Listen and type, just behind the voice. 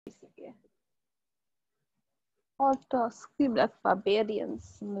basically. Or to scream like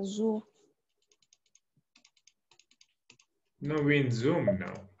barbarians in the zoo. No, we're in Zoom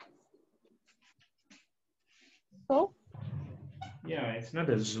now. So Yeah, it's not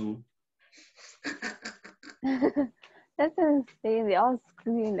a zoo. that's what I'm saying. They all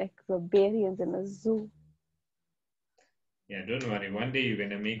scream like barbarians in a zoo. Yeah, don't worry. One day you're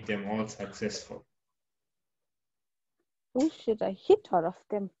gonna make them all successful. Oh shit, I hit all of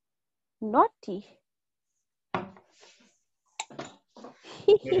them. Naughty.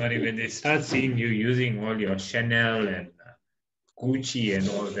 Don't worry, when they start seeing you using all your Chanel and Gucci and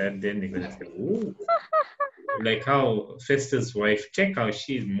all that, then they're gonna say, "Ooh." Like how Festus' wife, check how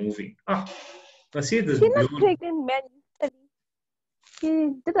she's moving. Ah, now see this She's not blue. pregnant, man.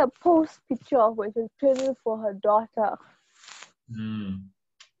 She did a post picture of when she was pregnant for her daughter.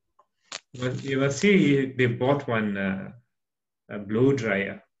 But you must see they bought one a blow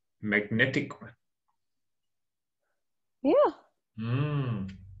dryer, magnetic one. Yeah.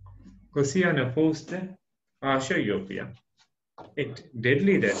 Go see on a post there. I'll show you, yeah. It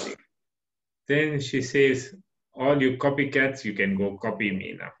deadly that thing. Then she says, "All you copycats, you can go copy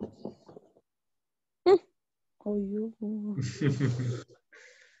me now." Oh, you.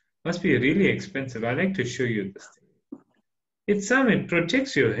 Must be really expensive. I like to show you this thing. It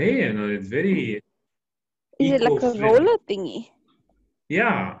protects your hair, you know. It's very Is it like a eco-friendly. roller thingy?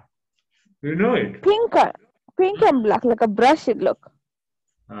 Yeah, you know it. Pink and black, like a brush it look.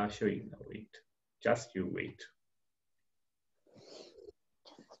 I'll show you now. Wait, just you wait.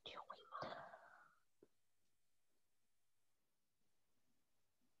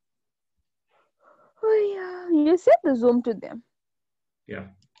 Oh yeah, you said the Zoom to them. Yeah,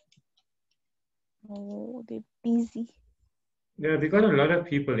 Oh, they're busy. yeah. They got a lot of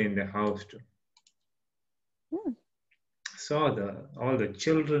people in the house too. Saw all the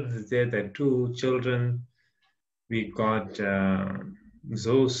children is there. The two children. We got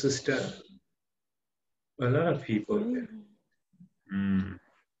Zoe's sister. A lot of people there.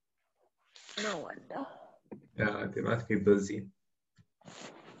 No wonder. Yeah, they must be busy.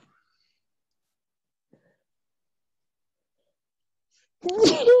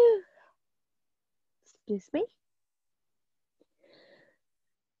 Excuse me.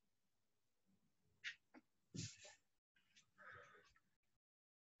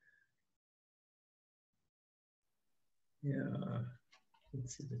 Yeah.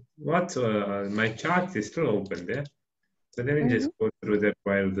 Let's see. What's my chart is still open there. So let me just go through that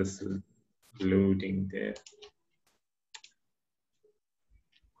while this is loading there.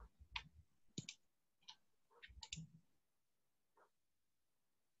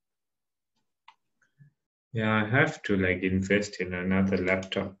 Yeah, I have to like invest in another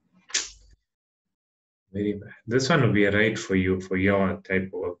laptop. Very bad. This one will be right for you, for your type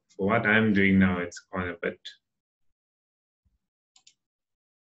of work. For what I'm doing now, it's gone a bit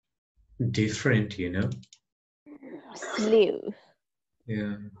different, you know? Slave.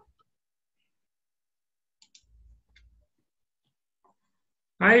 Yeah.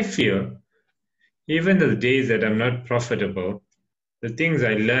 I feel even the days that I'm not profitable, the things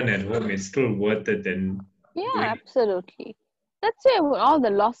I learn at home is still worth it than Yeah, going. absolutely. That's why with all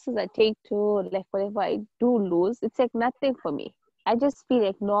the losses I take too, like whatever I do lose, it's like nothing for me. I just feel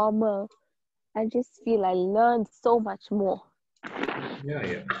like normal. I just feel I learned so much more. Yeah,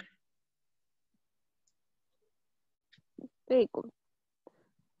 yeah. Very good.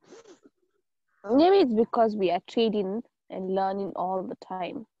 Maybe it's because we are trading and learning all the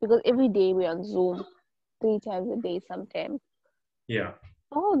time. Because every day we're on Zoom, 3 times a day sometimes. Yeah.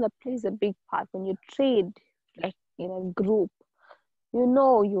 All that plays a big part when you trade like in a group. You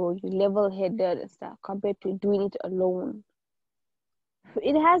know you level headed and stuff compared to doing it alone.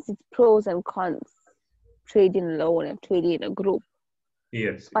 It has its pros and cons, trading alone and trading in a group.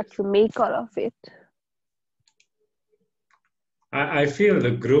 Yes, What yes. you make out of it. I feel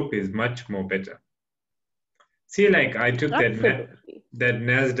the group is much more better. See, like I took Absolutely. that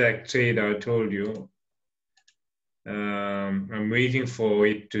Nasdaq trade I told you. I'm waiting for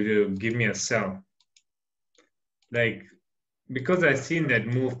it to give me a sell. Like because I've seen that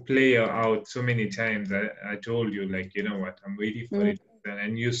move play out so many times, I told you, like, you know what, I'm waiting for it.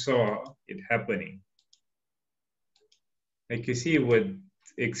 And you saw it happening. Like you see, with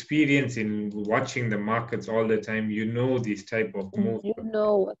experience in watching the markets all the time, you know these type of moves. You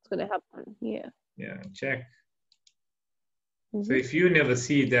know what's going to happen. Yeah. Yeah, check. So Mm-hmm. if you never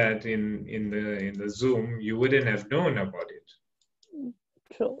see that in the Zoom, you wouldn't have known about it.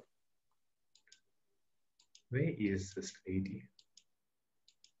 True. Where is this lady?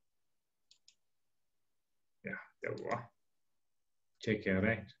 Yeah, there we are. Check here,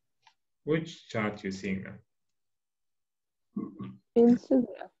 right? Which chart you seeing now?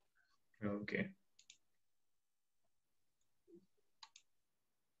 Instagram. Okay.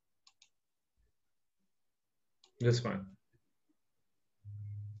 This one.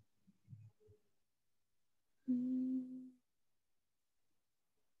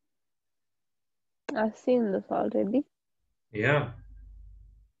 I've seen this already. Yeah.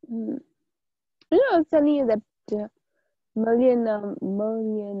 Mm. You know, I was telling you that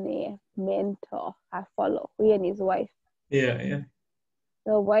millionaire mentor I follow, he and his wife. Yeah, yeah.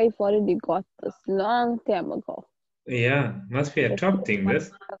 The wife already got this long time ago. Yeah. Must be a But she top thing, was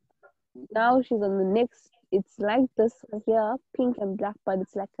this. now she's on the next. It's like this one here, pink and black, but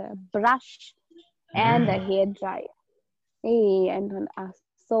it's like a brush and a Mm. hair dryer. Hey, and I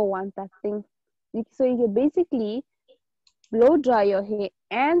so want that thing. So you can basically blow dry your hair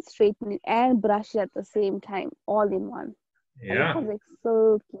and straighten it and brush it at the same time, all in one. And it Yeah. comes like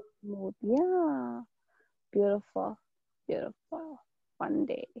silky smooth. Yeah, beautiful, beautiful. One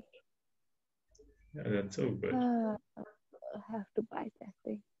day, Yeah, that's so good. I have to buy that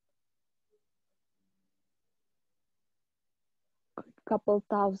thing. Couple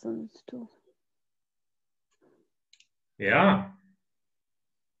thousands too. Yeah.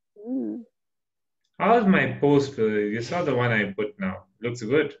 Mm. How's my post? You saw the one I put now. Looks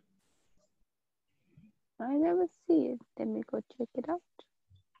good. I never see it. Let me go check it out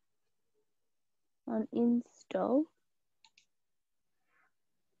on Insta.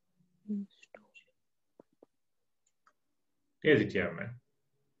 Insta. Here's it here, man.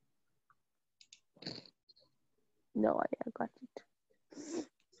 No, I got it.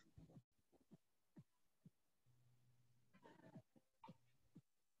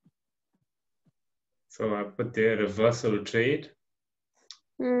 So I put there reversal trade.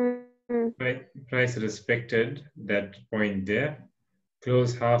 Mm. Right, price respected that point there.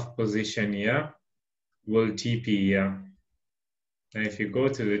 Close half position here. Will TP here. And if you go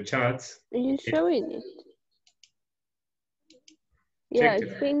to the charts, Are you it showing it? Yeah, check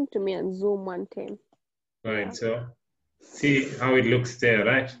it's it. pinged to me on Zoom one time. Right, Yeah. so see how it looks there,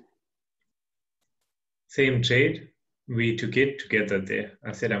 right? Same trade. We took it together there.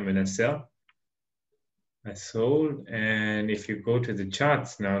 I said I'm gonna sell. I sold, and if you go to the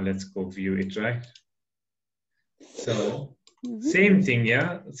charts now, let's go view it, right? So Mm-hmm. same thing,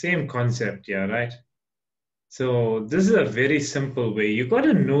 yeah, same concept, yeah, right? So this is a very simple way. You got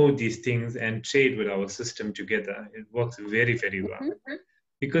to know these things and trade with our system together. It works very, very well. Mm-hmm.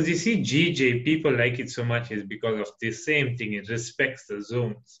 Because you see, GJ, people like it so much is because of the same thing. It respects the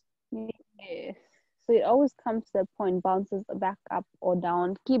zones. Yes. So it always comes to the point, bounces back up or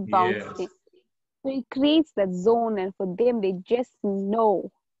down, keep Yes. bouncing. So it creates that zone, and for them, they just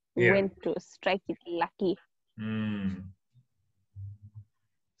know Yeah. when to strike it lucky. Mm.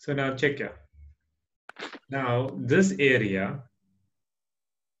 So now check here. Now this area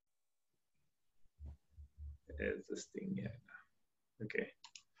is this thing here. Okay.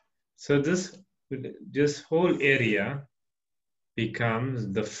 So this whole area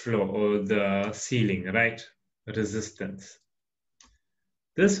becomes the floor or the ceiling, right? Resistance.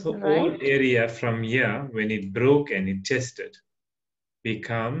 This whole Right? area from here, when it broke and it tested,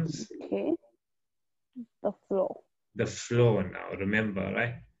 becomes Okay. The flow. the floor now, remember,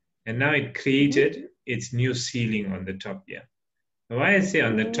 right? And now it Mm-hmm. created its new ceiling on the top here. Now, why I say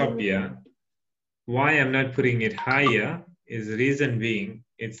on the top Mm, here, why I'm not putting it higher is the reason being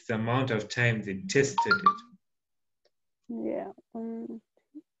it's the amount of times it tested it. yeah.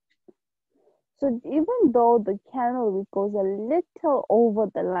 So even though the candle goes a little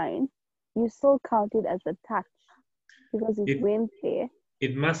over the line, you still count it as a touch because it It went there.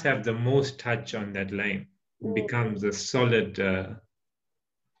 it must have the most touch on that line. It Mm. becomes a solid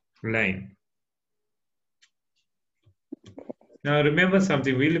line. Now remember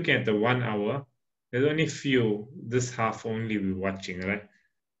something, we're looking at the 1 hour. There's only few, this half only we're watching, right?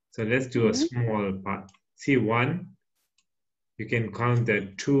 So let's do a Mm-hmm. small part. See, one, you can count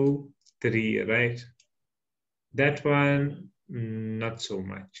that, two, three, right? That one, not so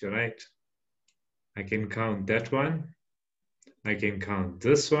much, right? I can count that one. I can count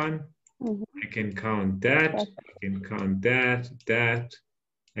this one. Mm-hmm. I can count that. That's I can count that, that.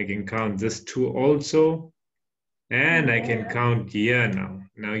 I can count this two also. And I yeah. can count here now.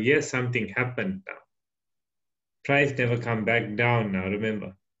 Now, yes, something happened now. Price never come back down now,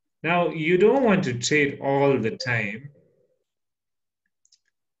 remember. Now, you don't want to trade all the time.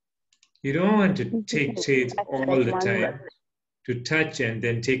 You don't want to You take can trades touch all like the one minute. time to touch and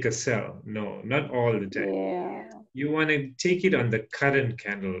then take a sell. No, not all the time. Yeah. You want to take it on the current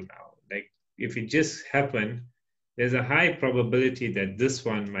candle now. Like if it just happened, there's a high probability that this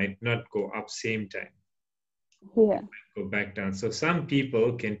one might not go up same time, Yeah. go back down. So some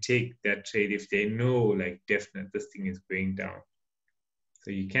people can take that trade if they know, like, definite this thing is going down.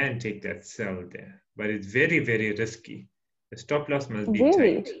 So you can take that sell there, but it's very, very risky. The stop loss must be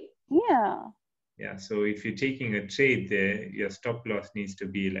Very. tight. Yeah. Yeah, so if you're taking a trade there, your stop loss needs to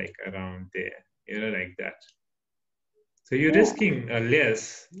be like around there, like that. So you're Yeah. risking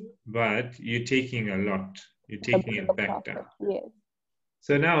less, but you're taking a lot. You're A taking bigger it back profit. down. Yes.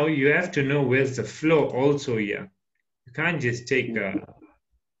 So now you have to know where's the flow also here. You can't just take a,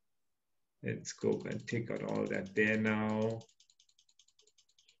 let's go and take out all that there now.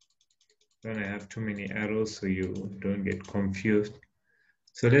 Don't have too many arrows so you don't get confused.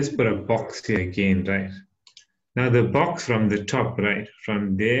 So let's put a box here again, right? Now the box from the top, right?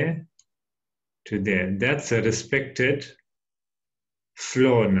 From there to there. That's a respected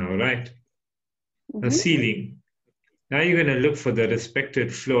floor now, right? A Mm-hmm. ceiling. Now you're going to look for the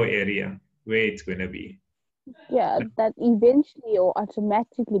respected floor area where it's going to be. Yeah, that eventually or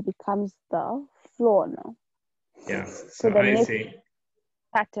automatically becomes the floor now Yeah. for So the I next say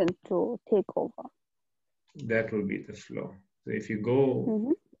pattern to take over. that will be the floor. So if you go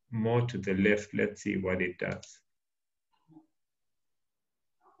Mm-hmm. more to the left, let's see what it does.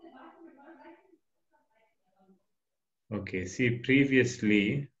 Okay, see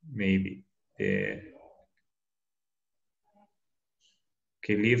previously, maybe there.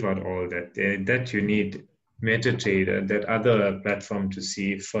 Okay, leave out all that. That you need MetaTrader, that other platform to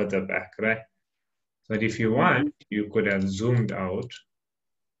see further back, right? But if you want, Mm-hmm. you could have zoomed out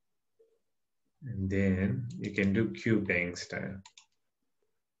and then you can do QBank style.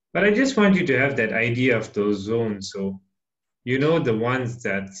 But I just want you to have that idea of those zones. So you know the ones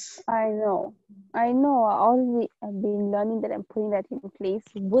that's, I know. I know. I already have been learning that I'm putting that in place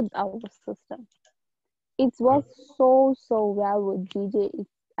with our system. It oh, works so well with GJ. It's,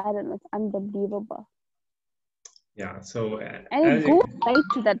 I don't know, it's unbelievable. yeah. So And it as goes you, right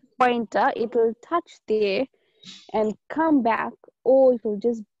to that pointer. It will touch there and come back, or it will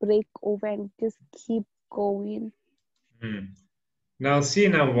just break over and just keep going. hmm. Now see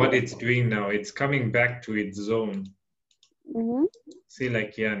now what Yes. it's doing now. It's coming back to its zone. Mm-hmm. See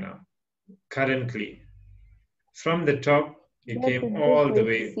like here now. Currently, from the top, it That's a came good all the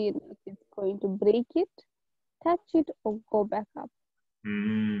way to way. see it. If it's going to break it, touch it, or go back up. See?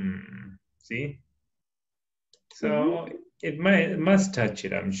 Mm-hmm. So it must touch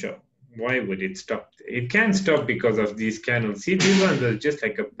it, I'm sure. Why would it stop? It can stop because of these candles. See, these ones are just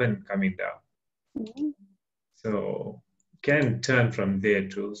like a pin coming down. Mm-hmm. So can turn from there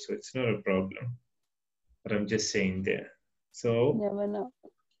too. So it's not a problem. But I'm just saying there. So Never know.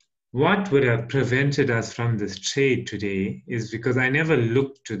 what would have prevented us from this trade today is because I never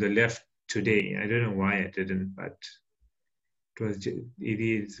looked to the left today. I don't know why I didn't, but it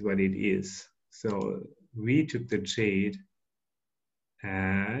is what it is. So we took the trade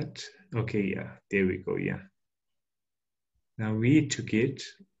at, okay, yeah, there we go, yeah. Now we took it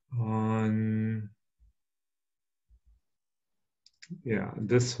on, yeah,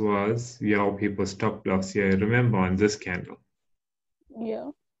 this was your people stop loss here. Remember on this candle, Yeah.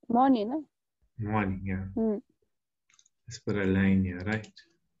 Morning, no? morning, yeah. Mm. Let's put a line here, right?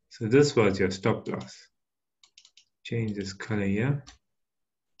 So this was your stop loss. Change this color here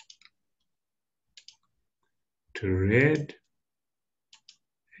to red.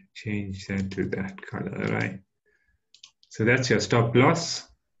 Change that to that color, right? So that's your stop loss.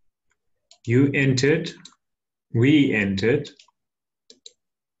 You entered, we entered.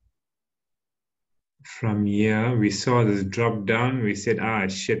 From here, we saw this drop down. We said, ah,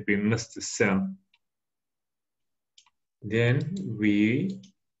 shit, we missed the sell. Then we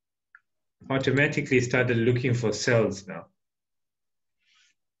automatically started looking for sells now.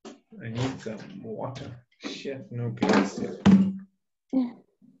 I need some water. Shit, no glass here.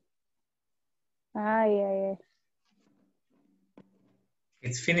 Ah, yeah.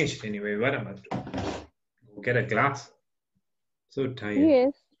 It's finished anyway. What am I doing? Go get a glass. So tired.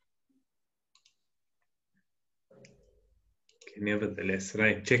 Yes. Okay, nevertheless,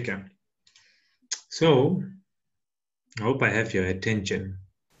 right, check out. So, I hope I have your attention.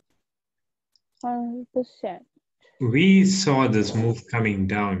 100%. We saw this move coming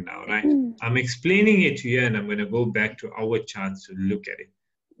down now, right? I'm explaining it here and I'm going to go back to our charts to look at it.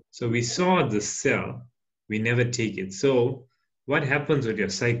 So we saw the sell, we never take it. So what happens with your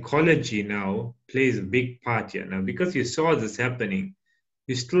psychology now plays a big part here. Now, because you saw this happening,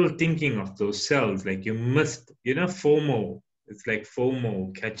 you're still thinking of those sells, like you must, FOMO. It's like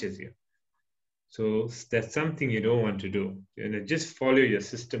FOMO catches you. So that's something you don't want to do. Just follow your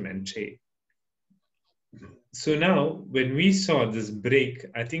system and trade. So now, when we saw this break,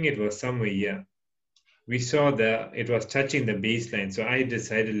 I think it was somewhere here. We saw it was touching the baseline. So I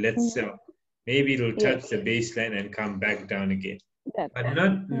decided, let's Mhm. sell. Maybe it'll touch Yes, the baseline and come back down again. that But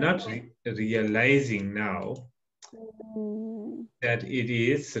one. not realizing now Mm. that it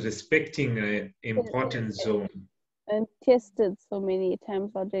is respecting an It- important zone. and tested so many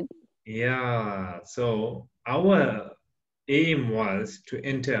times already. Yeah. So our aim was to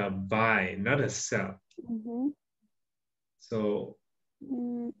enter a buy, not a sell. Mm-hmm. So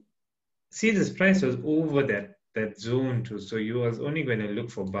Mm. see, this price was over that zone too. So you was only going to look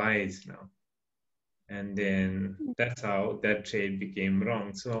for buys now. And then that's how that trade became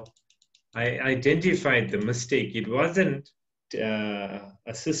wrong. So I identified the mistake. It wasn't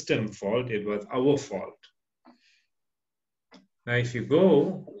a system fault, it was our fault. Now, if you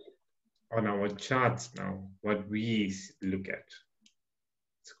go on our charts now, what we look at,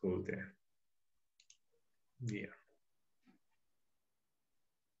 let's go there. Yeah,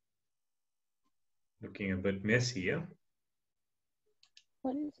 looking a bit messy, yeah?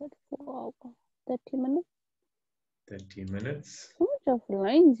 What is it for? 30 minutes? 30 minutes. How much of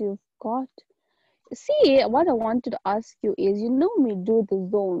lines you've got? See, what I wanted to ask you is, we do the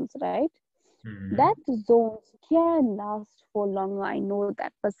zones, right? Hmm. That zones can last for longer, I know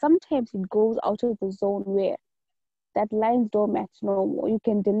that, but sometimes it goes out of the zone where that lines don't match no more. You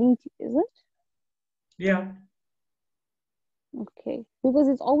can delete it, is it? Yeah. Okay. Because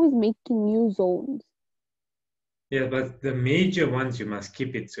it's always making new zones. Yeah, but the major ones you must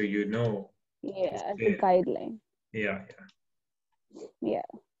keep it so you know it's Yeah, as a there. guideline. Yeah. Yeah,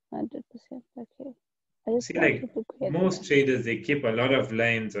 100%. Okay. I just See, wanted like to clear that most up. traders, they keep a lot of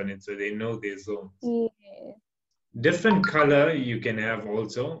lines on it so they know their zones. Yeah. Different color you can have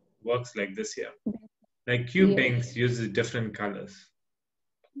also works like this here. Like Q Yes. banks uses different colors.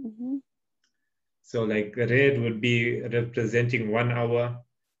 Mm-hmm. So like red would be representing 1 hour,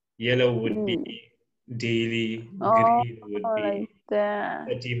 yellow would be Mm. daily, Oh, green would like be that.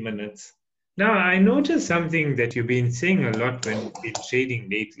 30 minutes. Now I noticed something that you've been saying a lot when you've been trading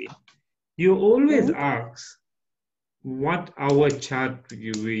lately. You always Mm? ask what hour chart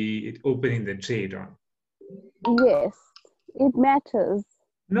you be opening the trade on. Yes, it matters.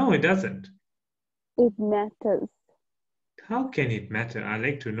 No, it doesn't. It matters. How can it matter? I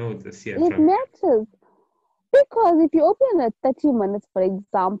like to know this here It from matters because if you open at 30 minutes, for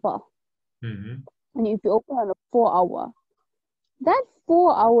example, you. Hmm. and if you open on a 4 hour, that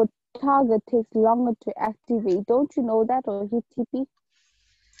 4 hour target takes longer to activate. Don't you know that or hit TP?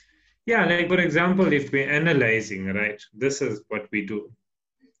 Yeah, like for example, if we're analyzing, right, this is what we do.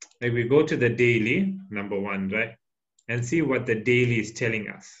 Like we go to the daily, number one, right, and see what the daily is telling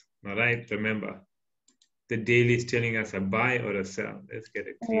us. All right, remember, the daily is telling us a buy or a sell. Let's get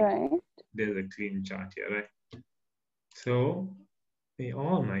a clean, Right. there's a clean chart here, right? So,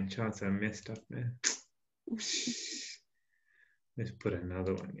 all my charts are messed up, man. Let's put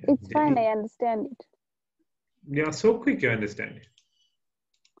another one here. It's fine. I Delete. understand it. You're so quick, you understand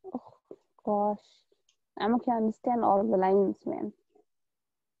Oh, gosh. I'm okay. I understand all the lines, man.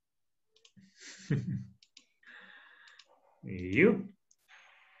 it. You?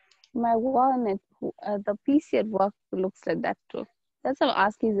 My one at the PC at work looks like that too. That's why I'm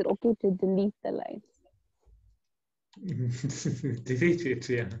asking, is it okay to delete the lines? Delete it,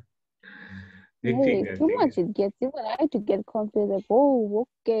 yeah. Picking Hey, that too thing. much it gets. Even I to get confused. Like, oh,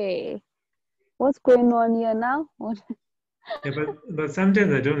 okay. What's going on here now? What? Yeah, but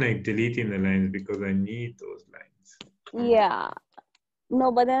sometimes I don't like deleting the lines because I need those lines. Yeah.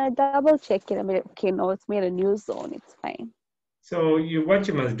 No, but then I double check it. I mean, okay, no, it's made a new zone. It's fine. So what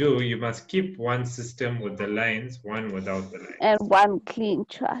you must do, you must keep one system with the lines, one without the And lines. one clean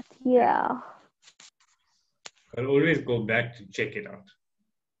chart. Yeah. Yeah. I'll always go back to check it out.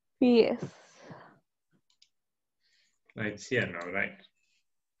 Yes. Right, it's here now, right?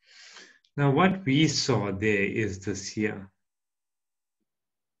 Now what we saw there is this here.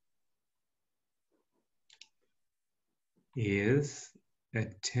 Is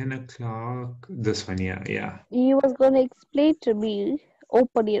at 10 o'clock. This one, yeah, yeah. He was going to explain to me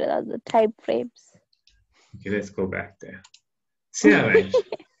openly the time frames. Okay, let's go back there. See, right,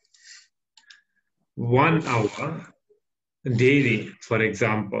 1 hour daily, for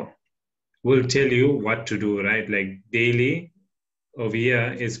example, will tell you what to do, right? Like daily over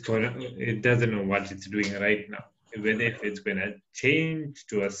here is gonna, it doesn't know what it's doing right now, whether if it's gonna change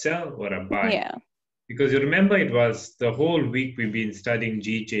to a sell or a buy. Yeah. Because you remember it was the whole week we've been studying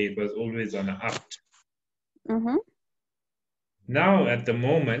GJ, it was always on an up. Mm-hmm. Now at the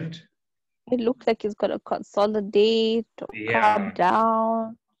moment, It looks like it's going to consolidate or come yeah,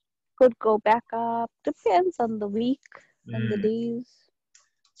 down. could go back up. Depends on the week and the Mm. days.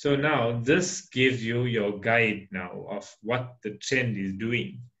 So now this gives you your guide now of what the trend is doing,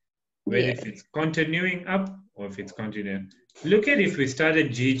 whether if Yes. it's continuing up or if it's continuing. Look at if we started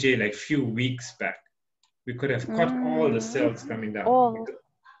GJ like few weeks back, we could have caught all the Mm. cells coming down. Oh,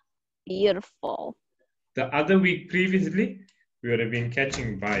 beautiful. The other week previously, we would have been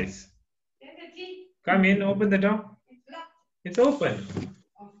catching buys. Come in, open the door. It's open.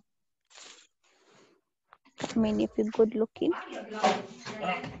 I mean, if you're good looking.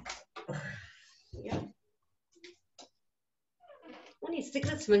 Only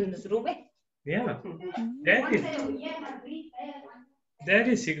cigarette smell in this room, eh? Yeah, Mm. there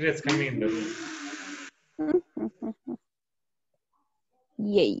is cigarettes coming in the room.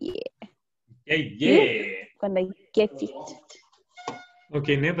 Yeah, yeah. Yeah, You yeah. gonna get it.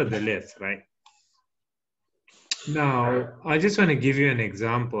 Okay, nevertheless, right? Now, I just want to give you an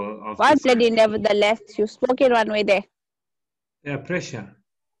example of What this. bloody nevertheless? You spoke it one way there. Yeah, pressure.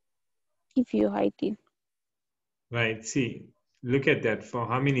 If you hiding. Right, see, look at that. For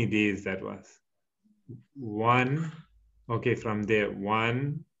how many days that was? One, okay, from there,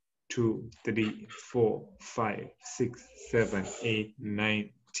 1, 2, 3, 4, 5, 6, 7, 8, 9,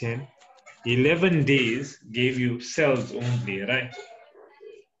 10, 11 days gave you cells only, right?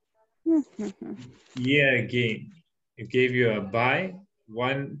 Here again, it gave you a buy,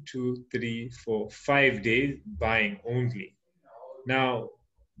 1, 2, 3, 4, 5 days buying only. Now,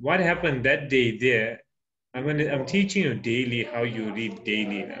 what happened that day there? I'm teaching you daily how you read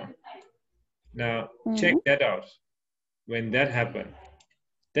daily now. Now, check that out. When that happened,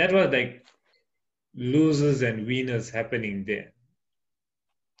 that was like losers and winners happening there.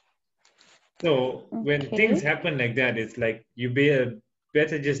 So when things Okay. happen like that, it's like you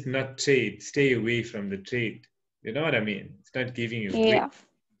better just not trade, stay away from the trade. You know what I mean? It's not giving you grip. Yeah.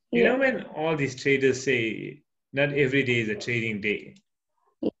 You Yeah. know when all these traders say not every day is a trading day.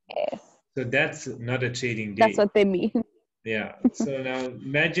 Yes. So that's not a trading That's day. what they mean. Yeah. So now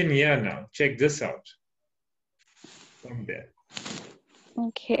imagine here now. Check this out. From there.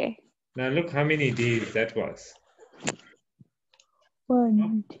 Okay. Now look how many days that was.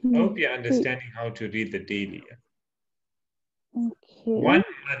 One, I two, hope you're three. understanding how to read the daily. Okay. 1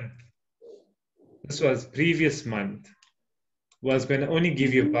 month, this was previous month, was going to only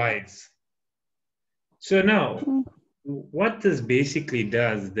give you buys. So now, what this basically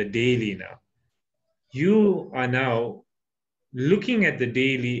does, the daily now, you are now looking at the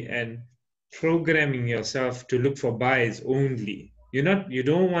daily and programming yourself to look for buys only. You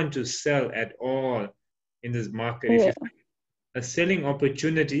don't want to sell at all in this market. If Yeah. you find a selling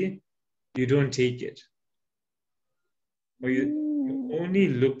opportunity, you don't take it. Or you only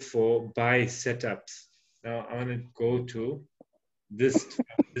look for buy setups. Now I want to go to this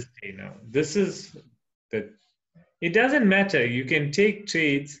day now. This is the. It doesn't matter. You can take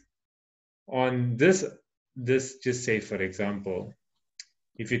trades on this. This just say for example,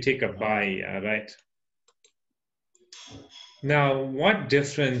 if you take a buy, right? Now, what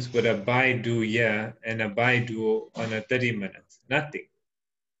difference would a buy do here and a buy do on a 30 minutes? Nothing.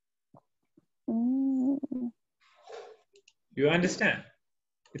 You understand?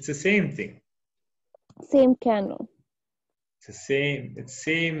 It's the same thing. Same candle. It's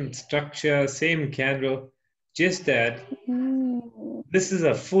same structure, same candle, just that this is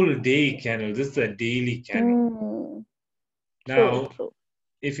a full day candle. This is a daily candle. True, Now, true.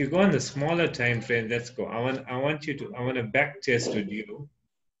 if you go on the smaller time frame, let's go. I want to back test with you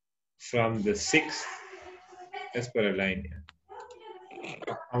from the 6th. Let's put a line here.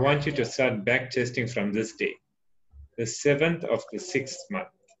 I want you to start back testing from this day, the 7th of the 6th month.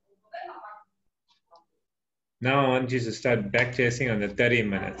 Now I want you to start back testing on the 30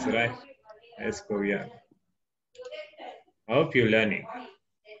 minutes, right? Let's go, yeah. I hope you're learning.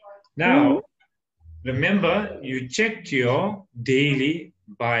 Now, remember, you checked your daily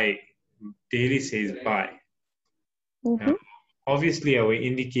buy. Daily says buy. Now, obviously, our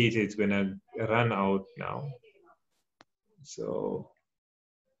indicator is going to run out now. So,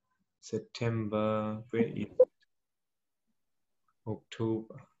 September, where is it?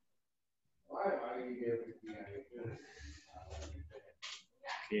 October.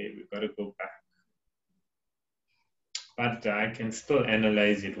 Okay, we got to go back. But I can still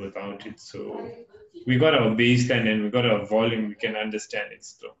analyze it without it. So, we got our baseline and we got our volume. We can understand it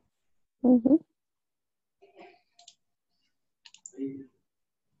still.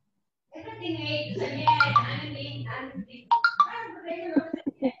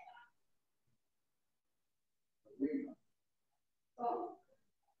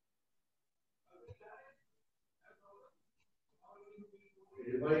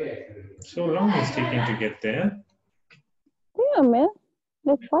 So long it's taking to get there. Yeah, man.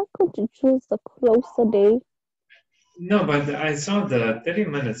 Like, why couldn't you choose the closer day? No, but I saw the 30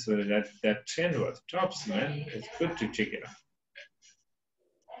 minutes where that trend was tops, man. It's good to check it out.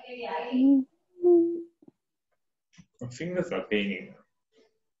 My fingers are paining.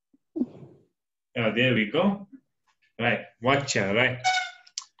 Oh, there we go. Right, watch out, right?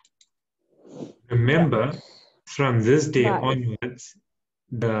 Remember, from this day Right. onwards,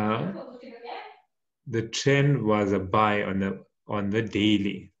 the trend was a buy on the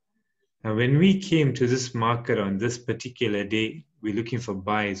daily. Now, when we came to this market on this particular day, we're looking for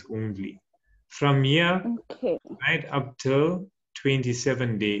buys only. From here, Okay. right up till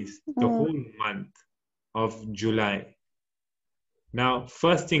 27 days, the Mm. whole month of July. Now,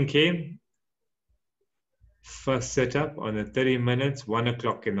 first thing came, first setup on the 30 minutes, 1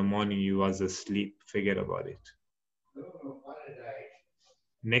 o'clock in the morning, you was asleep. Forget about it.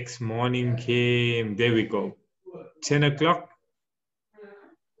 Next morning came, there we go, 10 o'clock,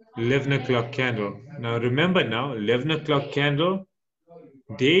 11 o'clock candle. Now remember now, 11 o'clock candle,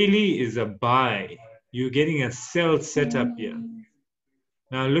 daily is a buy. You're getting a sell setup here.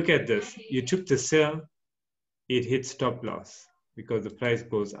 Now look at this. You took the sell, it hits stop loss because the price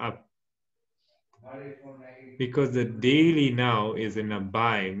goes up. Because the daily now is in a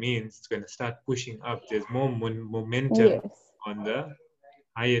buy, means it's going to start pushing up. There's more momentum Yes. on the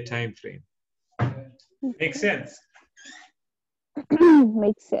higher time frame. Makes sense.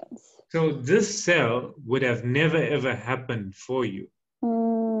 Makes sense. So this sell would have never ever happened for you.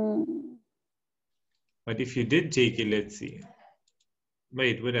 But if you did take it, let's see. But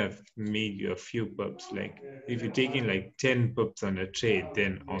it would have made you a few pips. Like if you're taking like 10 pips on a trade,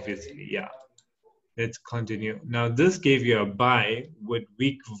 then obviously, yeah. Let's continue. Now this gave you a buy with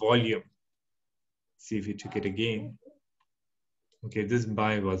weak volume. See if you took it again. Okay, this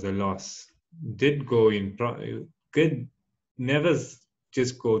buy was a loss. Did go in, could never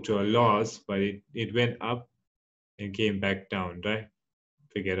just go to a loss, but it went up and came back down, right?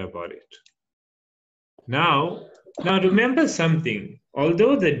 Forget about it. Now remember something.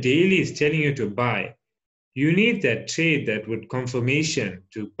 Although the daily is telling you to buy, you need that trade that would confirmation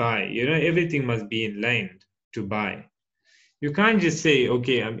to buy. You know, everything must be in line to buy. You can't just say,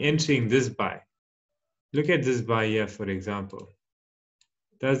 okay, I'm entering this buy. Look at this buy here, for example.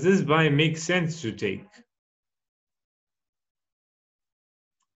 Does this buy make sense to take?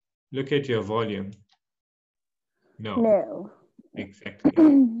 Look at your volume. No. Exactly.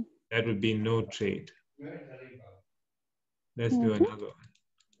 That would be no trade. Let's do another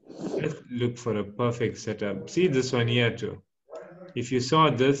one. Let's look for a perfect setup. See this one here too. If you saw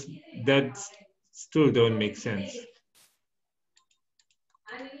this, that still don't make sense.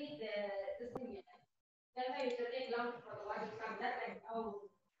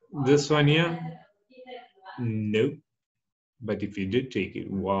 This one here, nope. But if you did take it,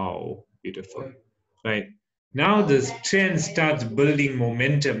 wow, beautiful. Right. Now this trend starts building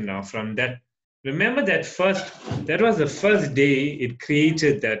momentum now from that. Remember that was the first day it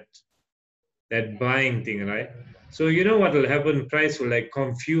created that buying thing, right? So you know what will happen? Price will like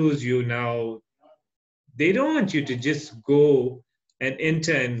confuse you now. They don't want you to just go and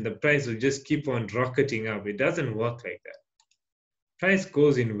enter and the price will just keep on rocketing up. It doesn't work like that. Price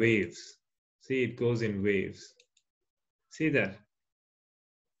goes in waves. See, it goes in waves. See that?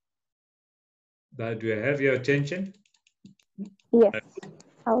 Do I have your attention? Yes.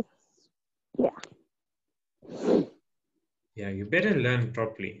 Yeah. Yeah, you better learn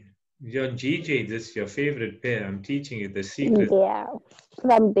properly. Your GJ, this is your favorite pair. I'm teaching you the secret. Yeah.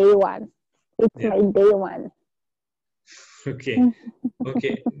 From day one. It's Yeah. my day one. Okay.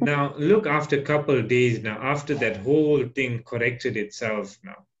 Okay. Now look after a couple of days now, after that whole thing corrected itself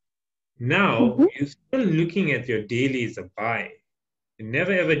now. Now you're still looking at your daily as a buy. It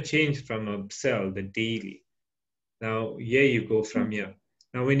never ever changed from a sell, the daily. Now here you go from here.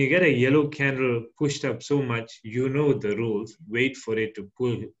 Now when you get a yellow candle pushed up so much, you know the rules. Wait for it to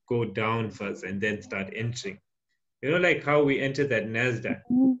go down first and then start entering. You know, like how we enter that NASDAQ.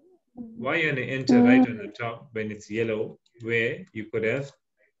 Why you want to enter right on the top when it's yellow, where you could have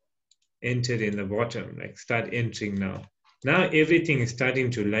entered in the bottom, like start entering now. Now everything is starting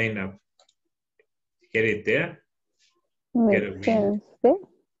to line up. Get it there? Get a win.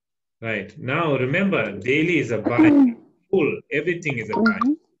 Right. Now remember, daily is a buy. Full. Everything is a buy.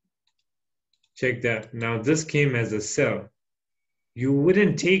 Check that. Now this came as a sell. You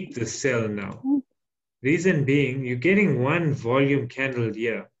wouldn't take the sell now. Reason being, you're getting one volume candle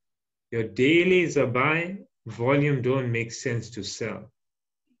here. Your daily is a buy. Volume don't make sense to sell.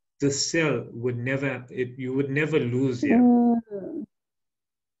 The sell would never, you would never lose here.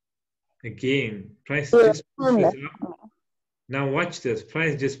 Again, price Yeah, just pushes harmless. up. Now watch this.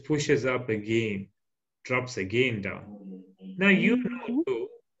 Price just pushes up again, drops again down. Now you know too,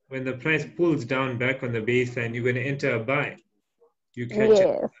 when the price pulls down back on the baseline, you're going to enter a buy. You catch it,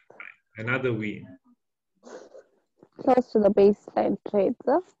 Yes, another win. close to the baseline trades.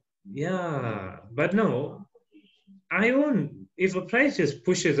 Huh? Yeah, but no, I won't. If a price just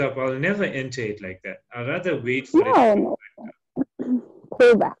pushes up, I'll never enter it like that. I'll rather wait for it. No, no.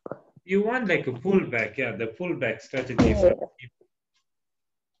 Pullback. You want like a pullback, yeah, the pullback strategy from Yes.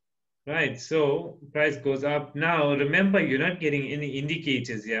 right. So price goes up. Now remember, you're not getting any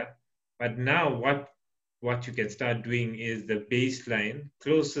indicators, yeah. But now what you can start doing is the baseline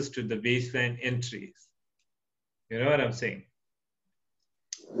closest to the baseline entries. You know what I'm saying?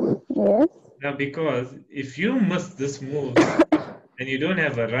 Yes. Now, because if you miss this move and you don't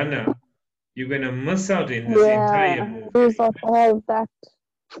have a runner, you're gonna miss out in this entire Yeah. move. Lose out all of that.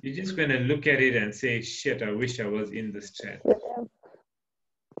 You're just gonna look at it and say, "Shit, I wish I was in this trend." Should have.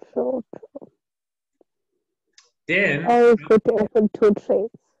 So Then always good to open two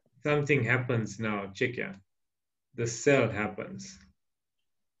trades. something happens now. Check yeah, the sell happens.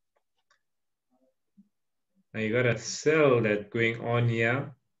 Now you got a sell that going on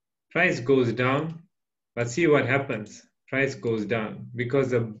here. Price goes down, but see what happens. Price goes down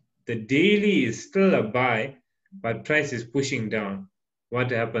because the daily is still a buy, but price is pushing down.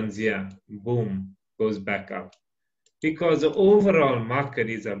 What happens here? Boom, goes back up. Because the overall market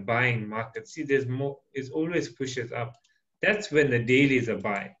is a buying market. See, there's more, it always pushes up. That's when the daily is a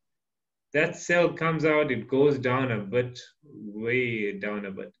buy. That sell comes out, it goes down a bit, way down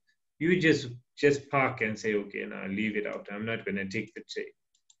a bit. You just park and say, okay, now leave it out. I'm not going to take the trade.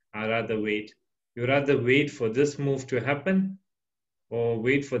 I'd rather wait. You rather wait for this move to happen or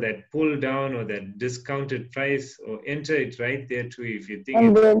wait for that pull down or that discounted price or enter it right there too if you think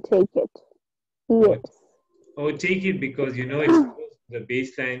And it's then take it. Yes. or take it because you know it's close to the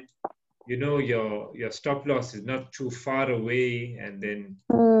baseline. You know your stop loss is not too far away, and then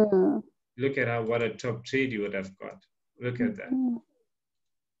Mm. look at how what a top trade you would have got. Look at that. Mm.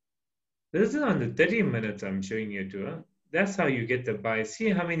 This is on the 30 minutes I'm showing you to. Huh? That's how you get the buys. See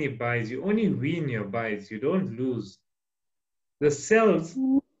how many buys. You only win your buys. You don't lose. The sells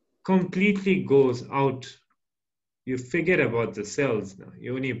completely goes out. You forget about the sells now.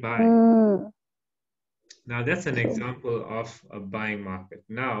 You only buy. Mm. Now that's an True. example of a buying market.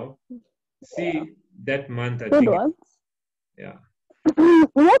 Now, see that month, I Good think, ones. yeah.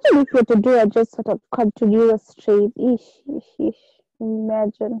 Imagine if you were to do a just sort of continuous trade. Ish.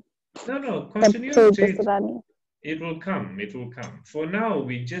 Imagine No, that continuous trade just trade. running. It will come. It will come. For now,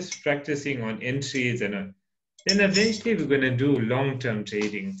 we're just practicing on entries and then eventually we're going to do long-term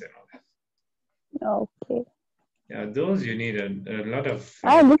tradings and all that. Okay. Yeah, those you need a lot of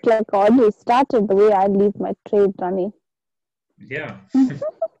I look like I already started the way I leave my trade running. yeah.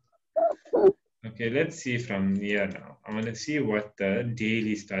 Okay, let's see from here now. I want to see what the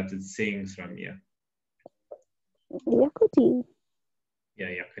daily started saying from here. Yakuti. Yeah,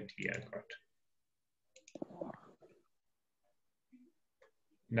 Yakati, I got.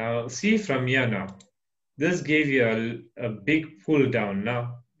 Now, see from here now. This gave you a big pull down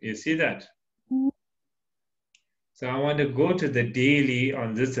now. You see that? So I want to go to the daily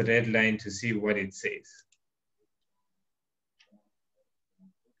on this red line to see what it says.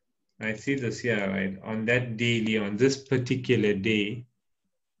 I see this here, right? On that daily, on this particular day,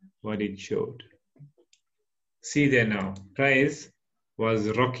 what it showed. See there now, price was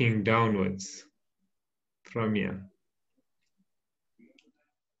rocking downwards from here.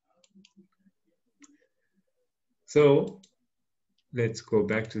 So let's go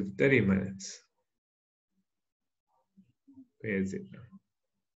back to 30 minutes. Where is it now?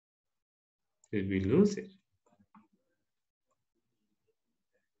 Did we lose it?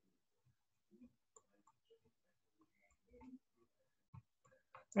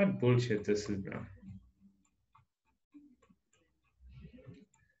 What bullshit this is now.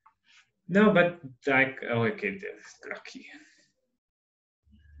 No, but like, oh, okay, that's lucky.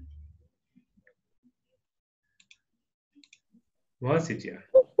 Was it, yeah?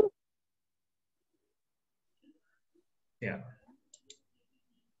 Yeah.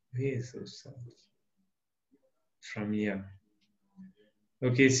 Where is those sounds? From here.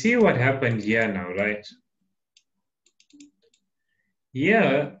 Okay, see what happened here now, right?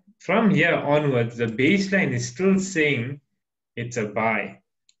 Here, from here onwards, the baseline is still saying it's a buy.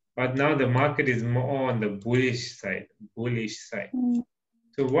 But now the market is more on the bullish side.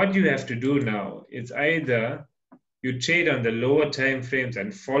 So what you have to do now is either you trade on the lower time frames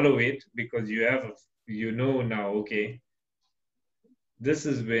and follow it because you have, you know now, okay, this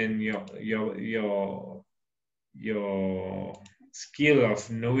is when your skill of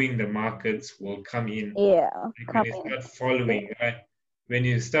knowing the markets will come in. Yeah, Like when you coming. start following, right? When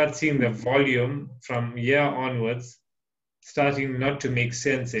you start seeing the volume from here onwards starting not to make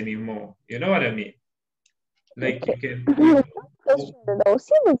sense anymore. You know what I mean? Like Okay. you can you Question though.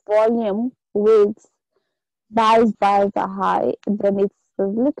 See the volume with buys are high, and then it's the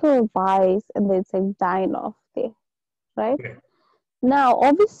little buys, and then it's like dying off there, right? okay. Now, You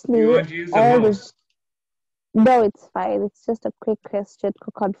obviously, want to use the all mouse? this. No, it's fine. It's just a quick question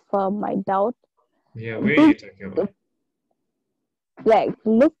to confirm my doubt. Yeah, where are Big, you talking about? like,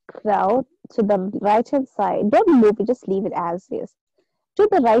 look now to the right hand side. Don't move it, just leave it as is. To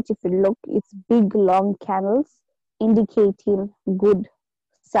the right, if you look, it's big long candles indicating good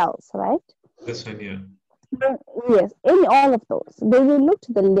cells, right? This one here. Then, yes, in all of those. Then you look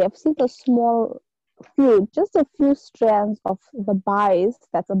to the left, see the small just a few strands of the buys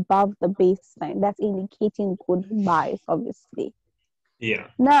that's above the baseline. That's indicating good buys, obviously. Yeah.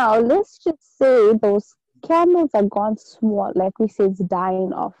 Now, let's just say those candles are gone small, like we say, it's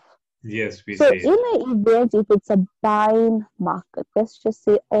dying off. Yes, we So, say in it. an event, if it's a buying market, let's just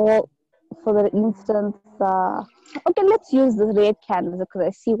say all for the instance, okay, let's use the red candles because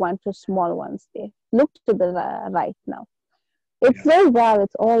I see one, two small ones there. Look to the right now. It's Yeah. very well,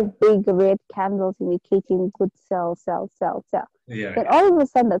 it's all big red candles indicating good sell, sell, sell, sell. Yeah. Then Yeah. all of a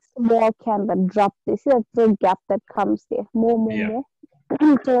sudden, that small candle that dropped, you see that little gap that comes there, Yeah. more,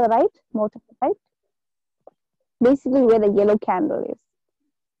 to the right, more to the right, basically where the yellow candle is,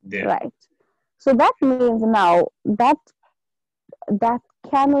 There. right? So that means now that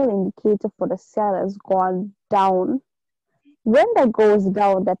candle indicator for the sell has gone down. When that goes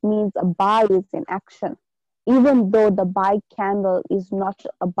down, that means a buy is in action, even though the buy candle is not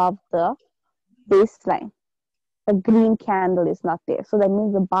above the baseline. The green candle is not there. So that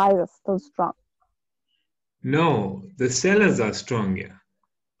means the buys are still strong. No, the sellers are strong. Yeah.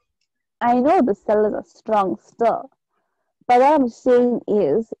 I know the sellers are strong still, but what I'm saying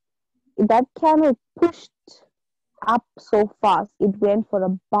is that candle pushed up so fast, it went for a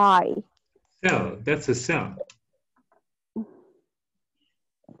buy. Sell. That's a sell.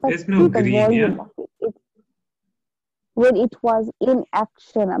 But There's no see the green. Yeah. volume of it. When it was in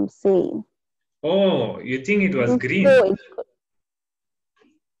action, I'm saying. Oh, you think it was green? Before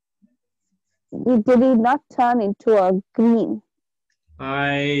it did it not turn into a green.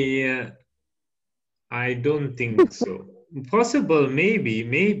 I I don't think so. Possible,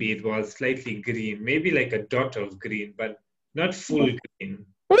 maybe it was slightly green, maybe like a dot of green, but not full green.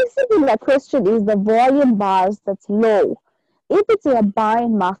 Basically, the question is the volume bars that's low. If it's a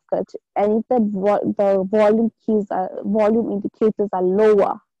buying market and if the volume indicators are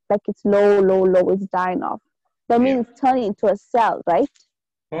lower, like it's low, it's dying off, that Yeah. means it's turning into a cell, right?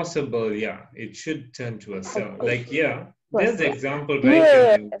 Possible, yeah. It should turn to a cell. Okay, Like, yeah, to a there's the cell. example right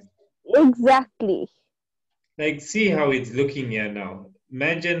here. Yes, exactly. Like, see how it's looking here now.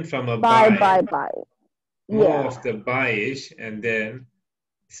 Imagine from a Buy. more Yeah. of the buyish, and then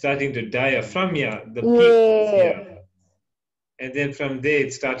starting to die off. From here, the peak was Yeah. here. And then from there,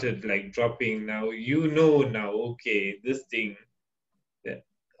 it started like dropping. Now, you know now, okay, this thing.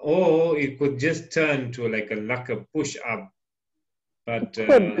 Or it could just turn to like a push up, but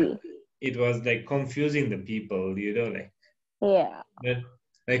Could be. it was like confusing the people, like Yeah. but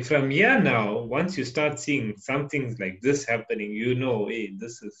like from here now, once you start seeing some things like this happening, hey,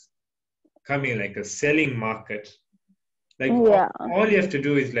 this is coming like a selling market. Like Yeah. all you have to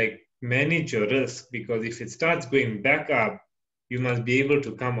do is like manage your risk because if it starts going back up, you must be able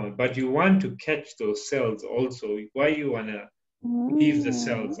to come out. But you want to catch those cells also. Why you wanna leave the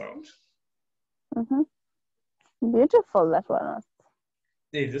cells Mm-hmm. out? Beautiful, that one.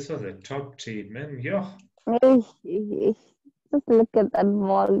 Hey, this was a top trade, man. Yeah. Just look at that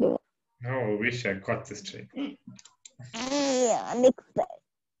volume. Now I wish I caught this trade. Yeah, next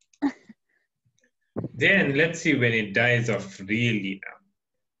time. Then let's see when it dies off really now.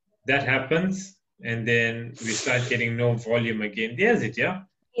 That happens, and then we start getting no volume again. There's it, yeah?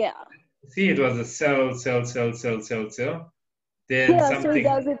 Yeah. See, it was a sell. Then Yeah, so something,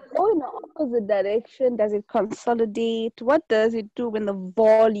 does it go in the opposite direction? Does it consolidate? What does it do when the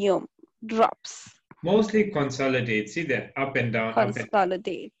volume drops? mostly consolidate. See that up and down, up and down.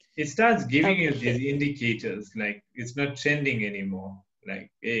 Consolidate. It starts giving you Okay. these indicators like it's not trending anymore. Like,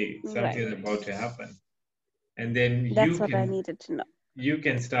 hey, Right. something's about to happen. And then That's what I needed to know. you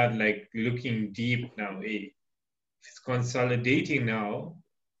can start like looking deep now. Hey, if it's consolidating now,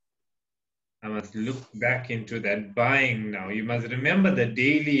 I must look back into that buying now. You must remember the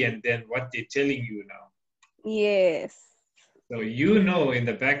daily and then what they're telling you now. Yes. So you know in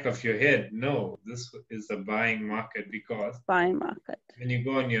the back of your head, no, this is a buying market because Buying market. when you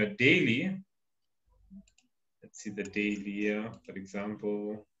go on your daily, let's see the daily here, for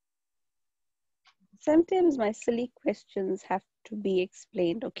example. Sometimes my silly questions have to be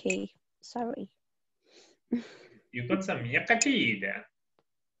explained, okay? Sorry. You got some yakati there.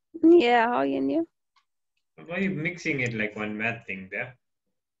 Yeah, how you knew? Why are you mixing it like one mad thing there?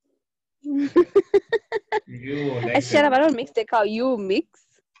 You like Shut up, that. I don't mix the cow. You mix.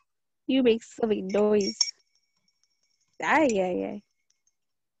 You make so big noise. Ay, ay, ay.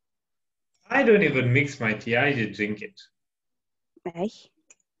 I don't even mix my tea, I just drink it. Ay.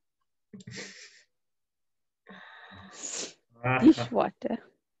 Ah, Dishwater.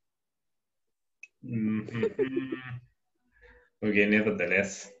 Okay,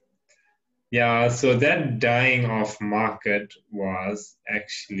 nevertheless. Yeah, so that dying off market was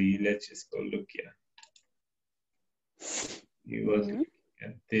actually, let's just go look here. He was looking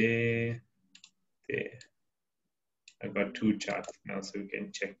at there. I got two charts now, so we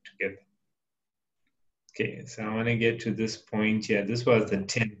can check together. Okay, so I want to get to this point here. This was the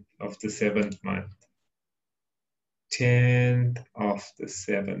 10th of the 7th month. 10th of the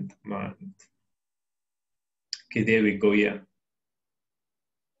 7th month. Okay, there we go, yeah.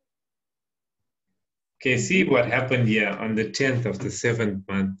 Okay, see what happened here on the 10th of the 7th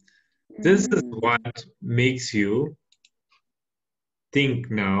month. This is what makes you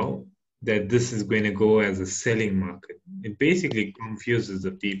think now that this is going to go as a selling market. It basically confuses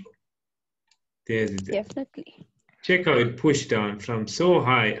the people. There's it. Definitely. Check how it pushed down from so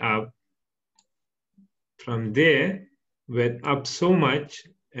high up. From there, went up so much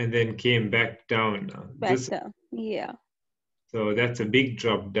and then came back down now. Back down. Yeah. So that's a big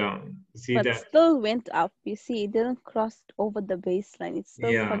drop down. See But that? still went up. You see, it didn't cross over the baseline. It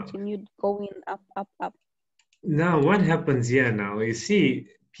still Yeah. continued going up, up, up. Now what happens here now? You see,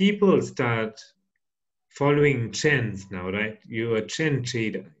 people start following trends now, right? You're a trend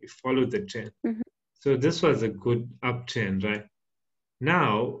trader. You follow the trend. Mhm. So this was a good uptrend, right?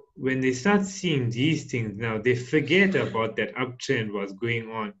 Now, when they start seeing these things now, they forget about that uptrend was going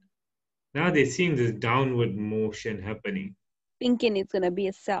on. Now they're seeing this downward motion happening. Thinking it's going to be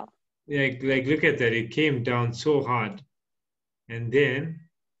a sell. Like look at that. It came down so hard. And then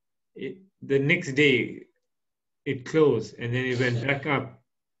the next day, it closed and then it went back up.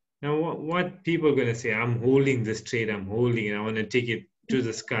 Now, what people are going to say? I'm holding this trade. I'm holding it. I want to take it to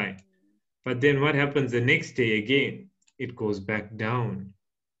the sky. But then what happens the next day again? It goes back down.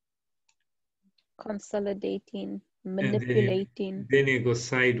 Consolidating, And manipulating. then it goes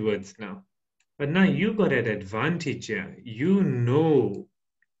sideways now. But now you got an advantage here. You know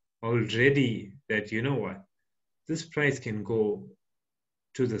already that, you know what, this price can go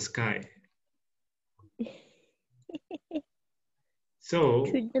to the sky. So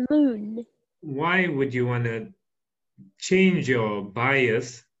To the moon. why would you want to change your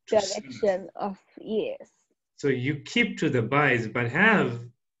bias to Direction of, yes. So you keep to the buys, but have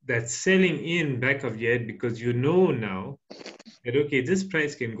that selling in back of your head because you know now that, okay, this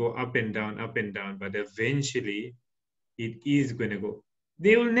price can go up and down, but eventually it is going to go.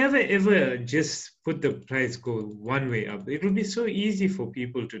 They will never ever just put the price go one way up. It will be so easy for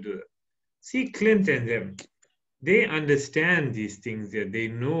people to do that. See Clint and them. They understand these things there. They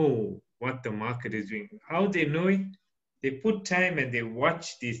know what the market is doing. How they know it? They put time and they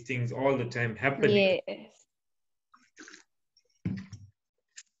watch these things all the time happening. Yes.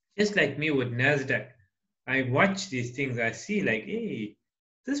 Just like me with NASDAQ, I watch these things. I see like, hey,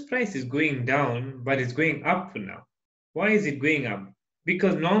 this price is going down, but it's going up now. Why is it going up?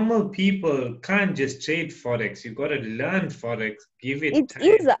 Because normal people can't just trade Forex. You got to learn Forex, give it It time.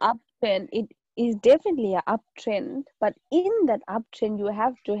 is an uptrend. It is definitely an uptrend, but in that uptrend, you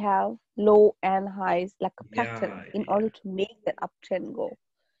have to have low and highs like a pattern in order to make that uptrend go.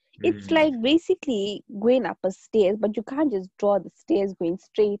 It's like basically going up a stairs, but you can't just draw the stairs going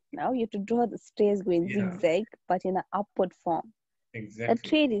straight now. You have to draw the stairs going zigzag, but in an upward form. Exactly. A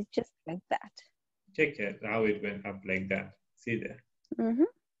trade is just like that. Check it how it went up like that. See there. Mm-hmm.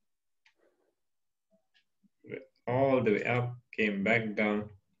 All the way up, came back down.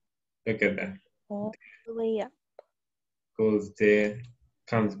 Look at that. All the way up. Goes there,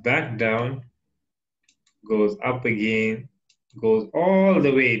 comes back down, goes up again, goes all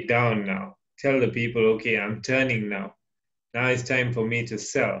the way down now. Tell the people, okay, I'm turning now. Now it's time for me to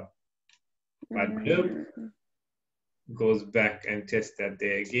sell. But look, goes back and tests that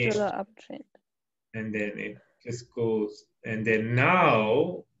there again. Still an uptrend. And then it just goes. And then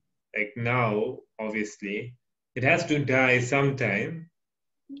now, like now, obviously, it has to die sometime.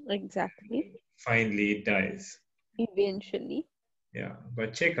 Exactly. Finally, it dies. Eventually. Yeah,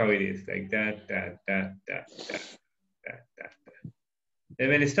 but check how it is, like that. And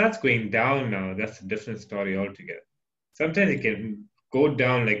when it starts going down now, that's a different story altogether. Sometimes it can go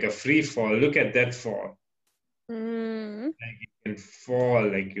down like a free fall. Look at that fall. Mm. Like it can fall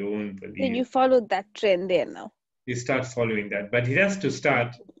like you won't Then believe you it. followed that trend there now. You start following that. But it has to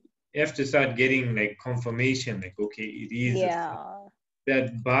start, you have to start getting like confirmation, like, okay, it is a fall. Yeah.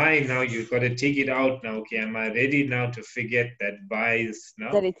 That buy now, you got to take it out now. Okay, am I ready now to forget that buy is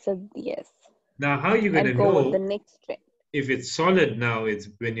That now? it's a yes. Now, how are you going to And go with know the next trend. if it's solid now? It's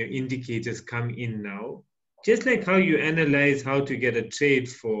when your indicators come in now. Just like how you analyze how to get a trade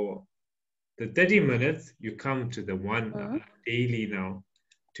for the 30 minutes, you come to the one daily now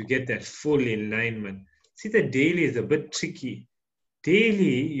to get that full alignment. See, the daily is a bit tricky.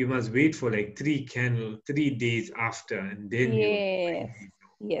 Daily, you must wait for like 3 days after, and then you will Yes. finally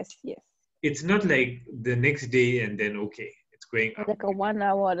know. Yes, yes. It's not like the next day and then, okay, it's going up. Like a 1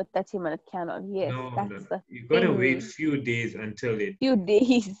 hour or a 30-minute candle. Yes, No, that's the you gotta wait thing. few days until it, Few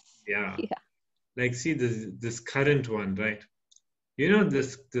days. yeah. Yeah. Like, see this current one, right? You know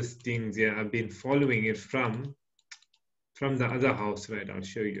this things, yeah, I've been following it from the other house, right? I'll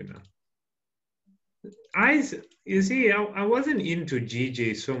show you now. You see, I wasn't into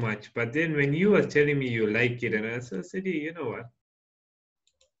GJ so much, but then when you were telling me you like it, and I said, "Hey, you know what?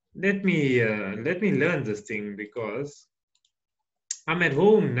 Let me learn this thing because I'm at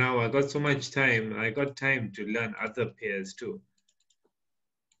home now. I got so much time. I got time to learn other pairs too.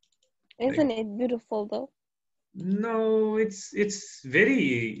 Like, Isn't it beautiful though? no, it's very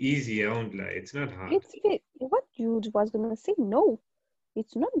easy. I won't lie. It's not hard. What you was gonna say? No,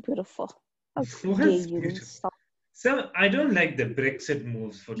 it's not beautiful. How dare What's you beautiful? insult So I don't like the Brexit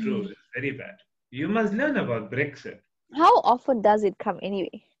moves for true. me? It's very bad. You must learn about Brexit. How often does it come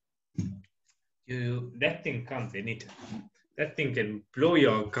anyway? That thing comes anytime. That thing can blow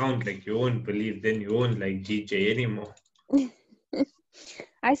your account like you won't believe. Then you won't like GJ anymore.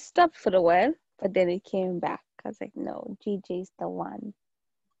 I stopped for a while, but then it came back. I was like, no, GJ's the one.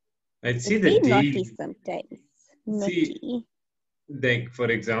 I'd see It the be naughty deal. sometimes. See, Naughty. like for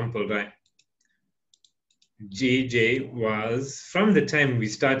example, right? GJ was from the time we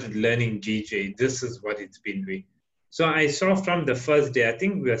started learning GJ. This is what it's been doing. So I saw from the first day. I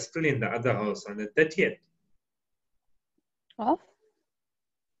think we are still in the other house on the 30th Off?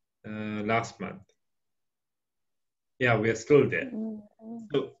 last month. Yeah, we are still there. Mm-hmm.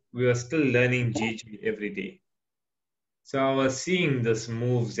 So we are still learning Okay. GG every day. So I was seeing these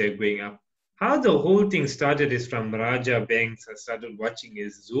moves they're going up. How the whole thing started is from Raja Banks. I started watching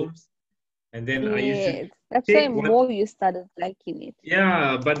his Zooms. And then I used to Yes. That's why take what, more you started liking it.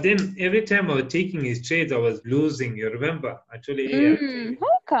 yeah, but then every time I was taking his trades, I was losing. You remember? Actually, hey, I'll tell you.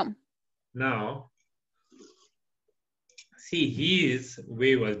 How come? Now, see, his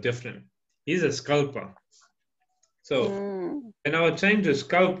way was different. He's a scalper. So when I was trying to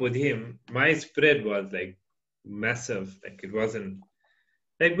scalp with him, my spread was like massive. Like it wasn't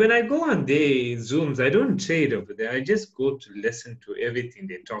like when I go on their Zooms, I don't trade over there. I just go to listen to everything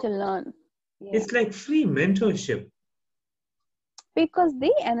they talk To about. learn. Yeah. It's like free mentorship. Because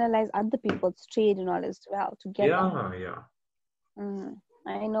they analyze other people's trade and all as well together. Yeah.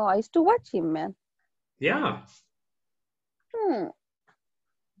 I know. I used to watch him, man. Yeah. Hmm.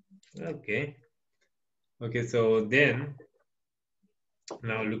 Okay. Okay, so then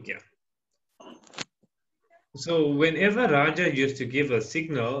now look here. So whenever Raja used to give a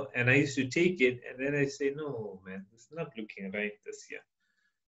signal and I used to take it and then I say, no, man, it's not looking right this year.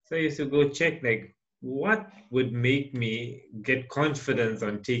 So I used to go check like what would make me get confidence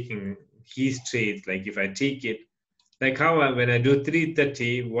on taking his trades. Like if I take it, like when I do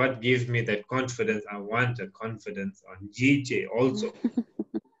 330, what gives me that confidence? I want a confidence on GJ also.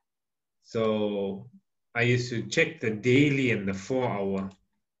 So I used to check the daily and the 4 hour.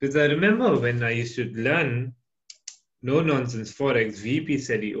 Because I remember when I used to learn no nonsense Forex, VP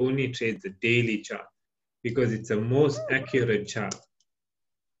said he only trades the daily chart because it's the most accurate chart.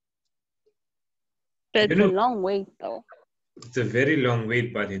 It's a long wait, though. It's a very long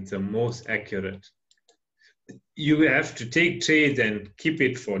wait, but it's the most accurate. You have to take trades and keep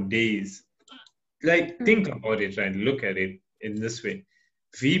it for days. Like, think about it, right? Look at it in this way.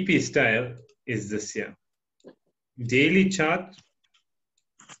 VP style is this here. Daily chart,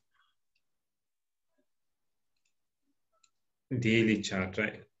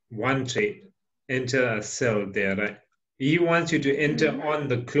 right? One trade, enter a sell there, right? He wants you to enter on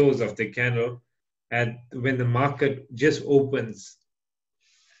the close of the candle at when the market just opens.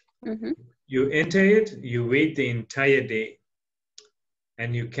 You enter it, you wait the entire day,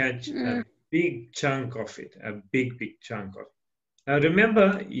 and you catch big chunk of it, a big chunk of it. Now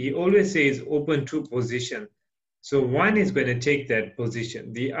remember, he always says open two position. So one is going to take that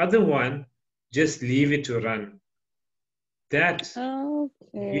position. The other one, just leave it to run. That gives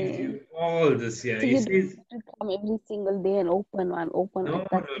Okay. you all this here. So He you don't says, have to come every single day and open one. no, Like no,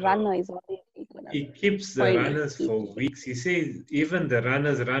 that no. runner is already gonna He keeps the spoil runners it. for weeks. He says even the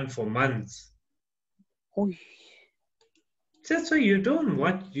runners run for months. Oy. Just so you don't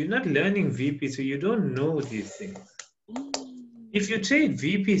what you're not learning VP, so you don't know these things. If you trade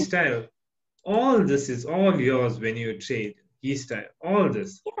VP style, all this is all yours when you trade E style. All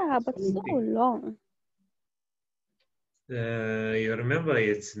this. Yeah, but so Everything. long. You remember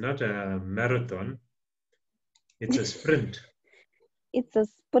it's not a marathon, it's a sprint. It's a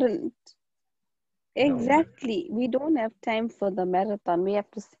sprint. No, Exactly. We don't have time for the marathon. We have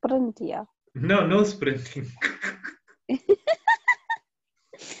to sprint here. no sprinting. You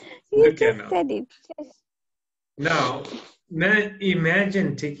Look at just now. said it. Now, man,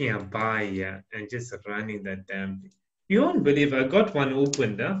 imagine taking a buy here and just running that damn thing. You won't believe I got one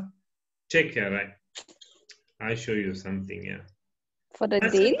opened, huh? Check here, right? I'll show you something here. For the I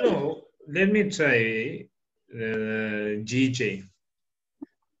said, daily? no, let me try GJ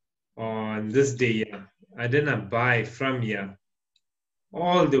on this day here. I didn't buy from here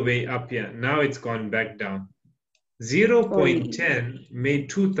all the way up here. Now it's gone back down. Oy. 0.10 made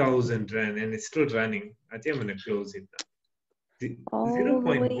 2,000 rand and it's still running. I think I'm going to close it now. All the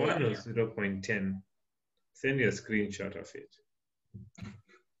way 0.1 up. or 0.10. Send you a screenshot of it.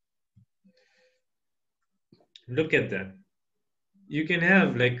 Look at that. You can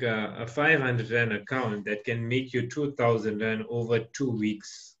have like a 500 rand account that can make you 2,000 rand over 2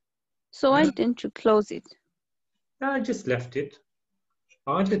 weeks. So why didn't you close it? I just left it.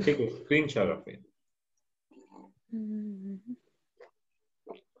 I want to take a screenshot of it.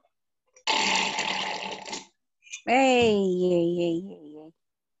 Hey.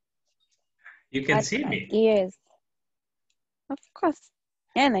 You can see me. Yes. Of course.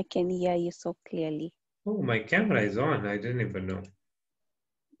 And I can hear you so clearly. Oh, my camera is on. I didn't even know.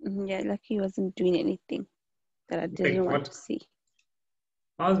 Yeah, like he wasn't doing anything that I didn't Like want what? to see.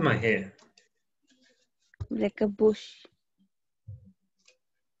 How's my hair? Like a bush.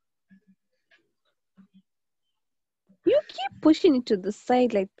 You keep pushing it to the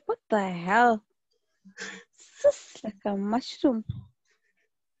side, like, what the hell? It's just like a mushroom.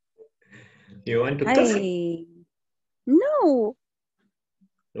 You want to cuss it? Hey. No,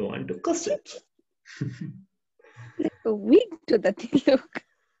 You want to cuss it? like a wig to that look.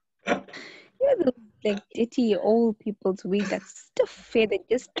 You know, like dirty old people's wig that's still fair. They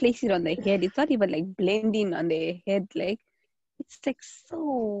just place it on their head. It's not even like blending on their head. Like, it's like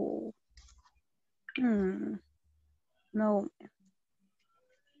so. No.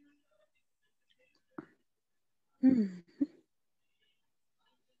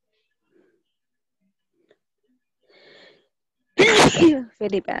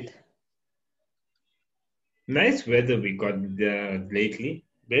 Very bad. Nice weather we got lately.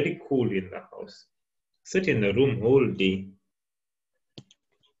 Very cool in the house. Sit in the room whole day.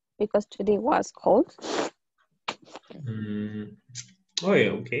 Because today was cold. Oh yeah,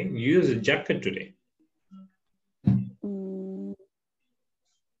 okay. You use a jacket today.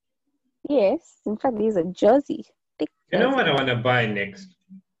 Yes, in fact, these are jersey. Thick You know what jersey. I want to buy next?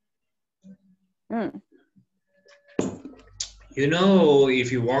 You know, if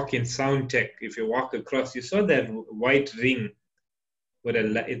you walk in Soundtech, if you walk across, you saw that white ring with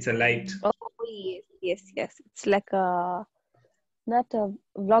it's a light. Oh, yes. It's like a, not a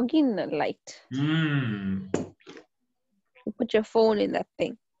vlogging light. You put your phone in that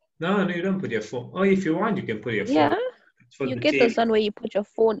thing. No, you don't put your phone. Oh, if you want, you can put your phone. Yeah, It's for you the get tape. those one where you put your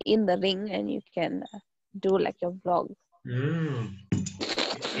phone in the ring and you can do like your vlog.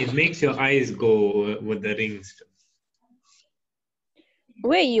 It makes your eyes go with the rings.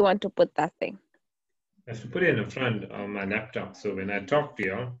 Where you want to put that thing? I have to put it in the front of my laptop so when I talk to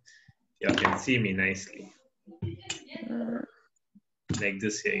you can see me nicely. Like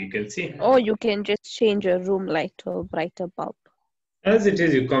this here, you can see. Or you can just change your room light to a brighter bulb. As it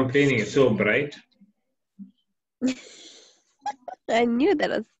is, you're complaining it's so bright. I knew that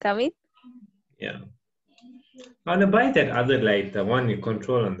was coming. Yeah. I want to buy that other light, the one you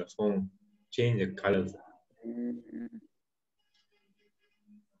control on the phone. Change the colors.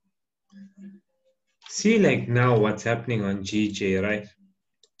 See, like now what's happening on GJ, right?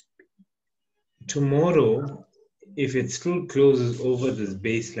 Tomorrow, if it still closes over this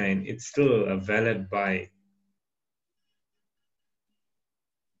baseline, it's still a valid buy.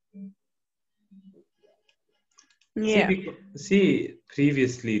 Yeah. See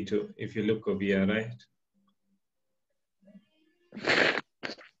previously too, if you look over here, right?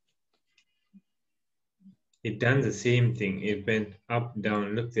 It done the same thing. It went up,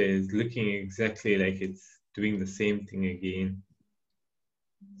 down. Look there, it's looking exactly like it's doing the same thing again.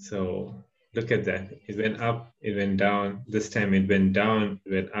 So look at that. It went up, it went down. This time it went down,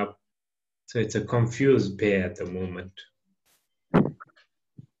 it went up. So it's a confused pair at the moment.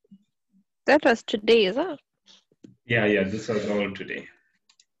 That was today, is it? Yeah, this was all today.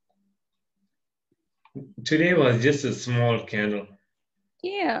 Today was just a small candle.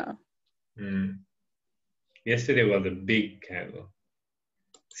 Yeah. Yesterday was a big candle.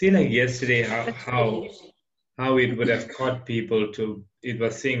 See, like yesterday, how it would have caught people to. It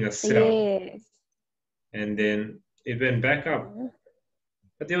was seeing a sell, Yes. and then it went back up.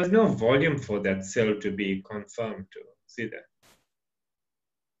 But there was no volume for that sell to be confirmed to. See that?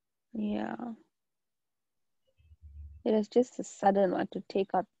 Yeah. It was just a sudden one to take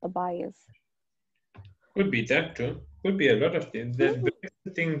out the buyers. Could be that too. Could be a lot of things. That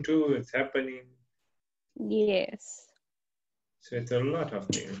Brexit thing too is happening. Yes. So it's a lot of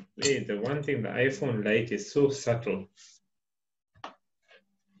things. Hey, the one thing the iPhone like is so subtle.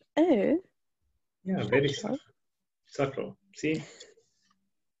 Oh. Yeah, very subtle. Subtle. See?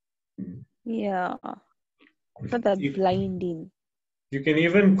 Yeah. Not that blinding. You can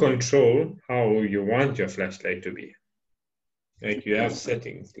even control how you want your flashlight to be. Like you have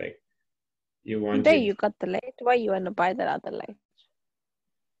settings, like you want There it. you got the light. Why you want to buy that other light?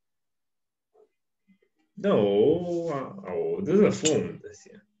 No, this is a phone this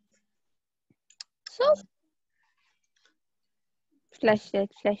year. So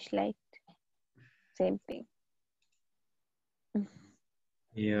flashlight. Same thing.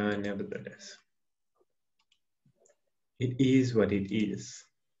 Yeah, nevertheless. It is what it is.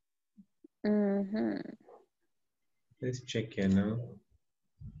 Mm-hmm. Let's check here now.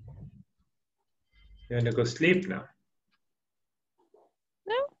 You want to go sleep now?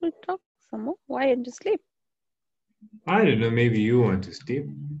 No, we'll talk some more. Why don't you sleep? I don't know, maybe you want to sleep.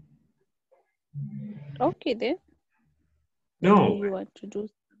 Okay then. No. Maybe you want to do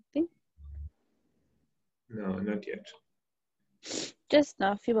something. No, not yet. Just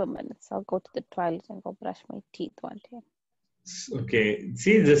now, a few more minutes. I'll go to the toilet and go brush my teeth one time. Okay,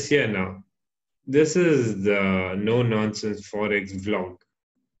 see this here now. This is the no nonsense forex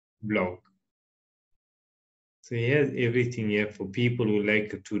blog. So he has everything here for people who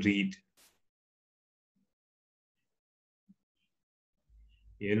like to read.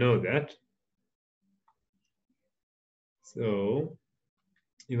 You know that. So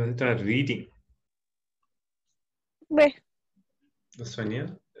you must start reading. Where? This one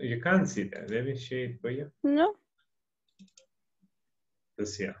here. You can't see that. Let me show it for you. No.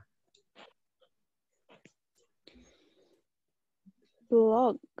 This here.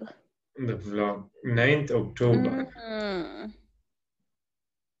 Blog. The vlog. 9th October.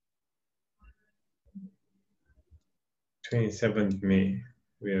 27th May.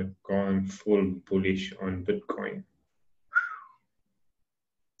 We have gone full bullish on Bitcoin.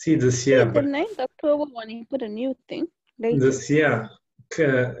 See this year. The 9th October one, he put a new thing. This year.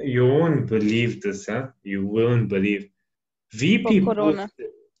 You won't believe this, huh? You won't believe. VP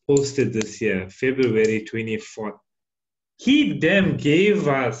posted this year, February 24th. He damn gave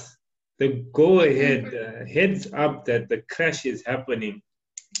us the go-ahead heads up that the crash is happening.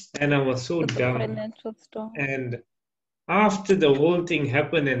 And I was so dumb. Financial storm. And after the whole thing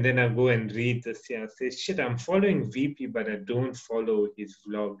happened, and then I go and read this here, I say, shit, I'm following VP, but I don't follow his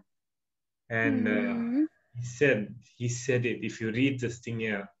vlog. And he said it. If you read this thing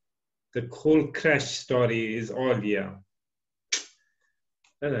here, the whole crash story is all here.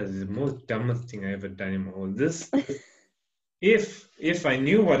 That is the most dumbest thing I ever done in my whole this. If I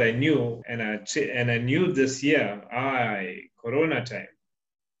knew what I knew and I knew this year, Corona time.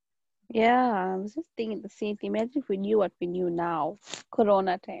 Yeah, I was just thinking the same thing. Imagine if we knew what we knew now,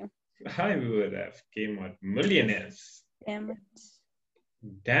 Corona time. I would have came out millionaires. Damn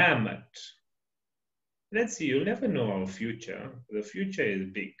it. Let's see, you'll never know our future. The future is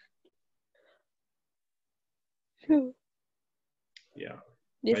big. True. Yeah.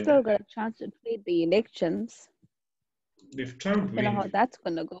 They still got a chance to trade the elections. If Trump wins, I don't know how that's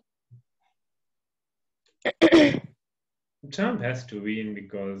gonna go. Trump has to win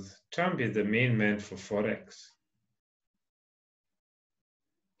because Trump is the main man for Forex.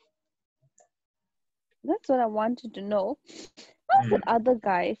 That's what I wanted to know. What's that other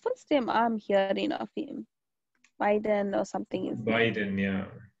guy? First time I'm hearing of him. Biden or something. Biden, yeah.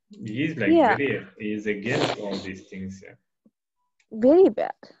 He's like he's against all these things, yeah. Very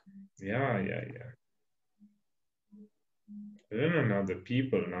bad. Yeah. I don't know now the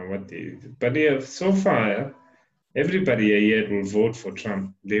people now what they, but yeah, so far everybody here will vote for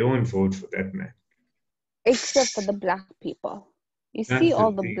Trump. They won't vote for that man. Except for the black people. You see That's the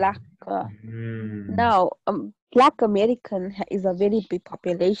all the thing. black Hmm. now black American is a very big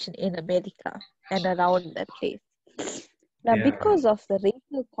population in America and around that place. Now Yeah, because of the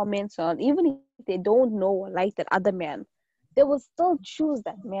racial comments on, even if they don't know or like that other man, they will still choose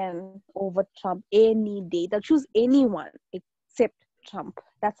that man over Trump any day. They'll choose anyone except Trump.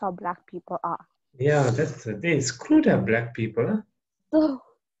 That's how black people are. yeah. That's they screwed up black people. Huh? So,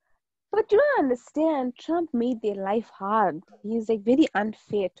 but you don't understand, Trump made their life hard. He's like very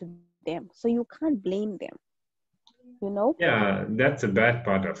unfair to them. So you can't blame them, you know? Yeah, that's a bad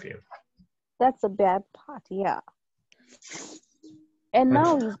part of him. That's a bad part, yeah. And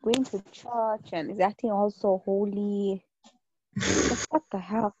now But he's going to church and is acting also holy. Like, what the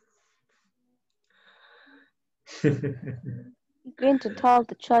hell? He's going to tell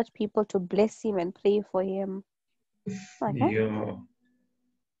the church people to bless him and pray for him. Like, huh? yeah,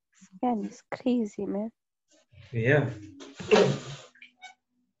 This man is crazy, man. yeah. I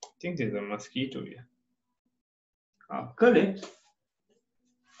think there's a mosquito here. I'll kill it.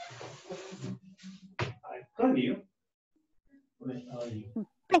 I kill you. Where are you?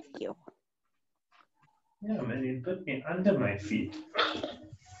 Thank you. Yeah, man, it put me under my feet.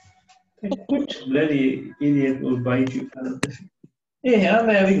 Which bloody idiot will bite you under the feet? Hey, I'm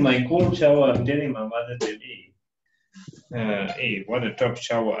having my cold shower. I'm telling my mother today. Hey, what a top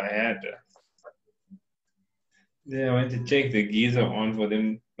shower I had. Then I went to check the geyser on for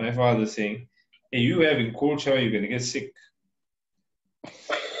them. My father saying, "Hey, you having cold shower? You're gonna get sick."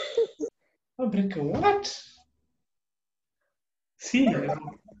 I'm like, what? See,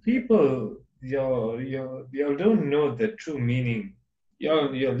 people, you don't know the true meaning.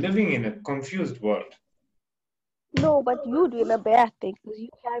 You're living in a confused world. No, but you doing a bad thing because you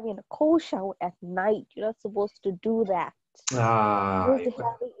having a cold shower at night. You're not supposed to do that. Ah, You're supposed to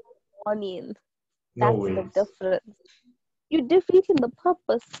have it in the morning. no That's the way. difference. You're defeating the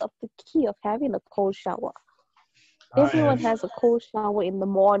purpose of the key of having a cold shower. I Everyone have has a cold shower in the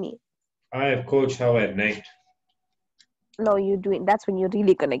morning. I have cold shower at night. No, you're doing that's when you're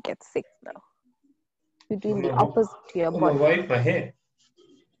really gonna get sick now. You're doing the opposite to your I'm gonna body. wipe my hair.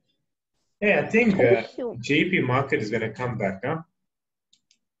 Hey, I think You JP Market is gonna come back, huh?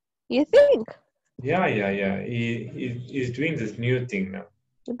 think Yeah. He's doing this new thing now.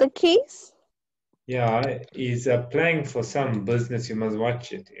 the case? Yeah, he's applying for some business. You must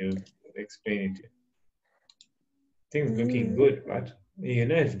watch it. He'll explain it. Things looking Mm. good, but you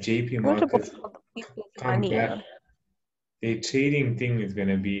know if JP What about Markets all the people's come money? back, the trading thing is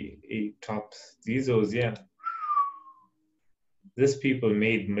gonna be a tops. These those, yeah. These people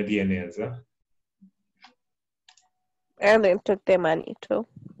made millionaires, huh? And then took their money too.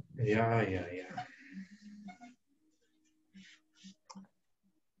 Yeah.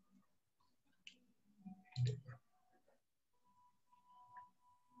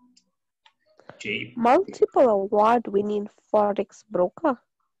 JP. Multiple award-winning forex broker.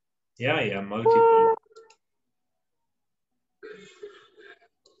 Yeah, multiple.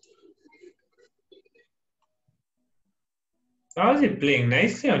 How is it playing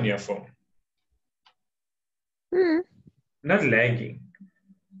nicely on your phone? Hmm. Not lagging.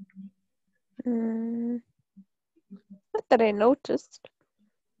 Mm. Not that I noticed.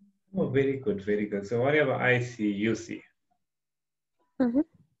 Oh, very good, very good. So whatever I see, you see. Mm-hmm.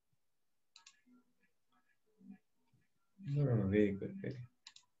 Oh, very good, very.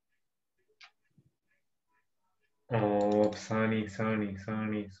 Oh, Sani.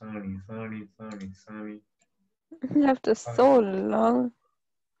 After so long.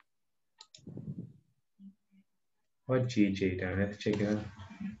 What GJ done? Let's check it out.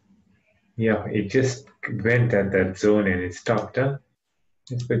 Yeah, it just went at that zone and it stopped, huh?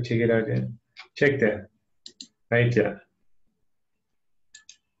 Let's go check it out then. Check that. Right there.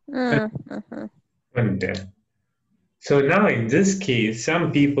 Mm-hmm. One there. So now in this case,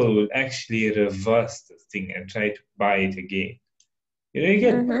 some people will actually reverse this thing and try to buy it again. You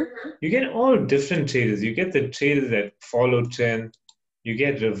know, Mm-hmm. you get all different traders. You get the traders that follow trend. You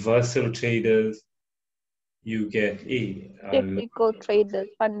get reversal traders. You get Technical traders,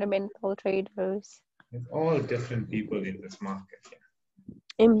 fundamental traders, all different people in this market.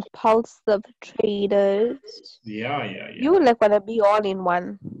 impulsive traders. Yeah. You like wanna be all in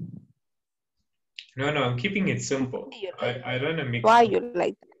one. No, I'm keeping it simple. You like I run a mix. why you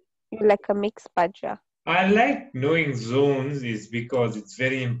like that? You like a mixed budget. I like knowing zones is because it's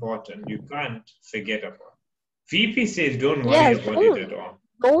very important. You can't forget about. VP says don't worry Yeah, about it at all.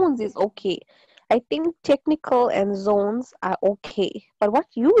 zones is okay. I think technical and zones are okay. But what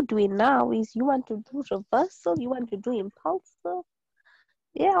you're doing now is you want to do reversal, you want to do impulsive.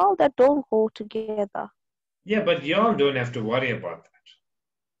 Yeah, all that don't go together. Yeah, but y'all don't have to worry about that.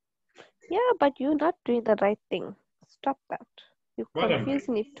 Yeah, but you're not doing the right thing. Stop that. You're What am I?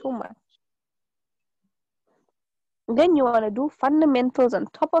 confusing it too much. Then you want to do fundamentals on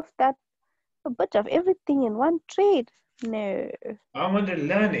top of that, a bit of everything in one trade. No. I want to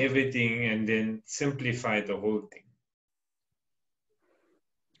learn everything and then simplify the whole thing.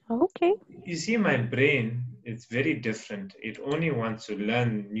 Okay. You see, my brain is very different. It only wants to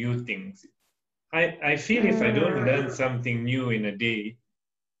learn new things. I feel if I don't learn Mm. something new in a day,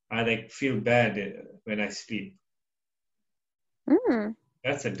 I like feel bad when I sleep. Mm.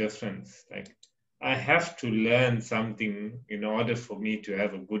 That's a difference. Like I have to learn something in order for me to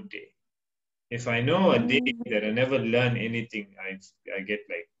have a good day. If I know a day Mm. that I never learn anything, I get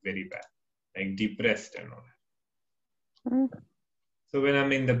like very bad, like depressed and all. Mm. So when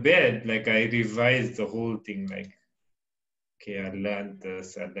I'm in the bed, like I revise the whole thing, like, okay, I learned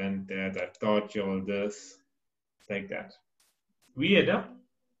this, I learned that, I taught you all this, like that. Weird, huh?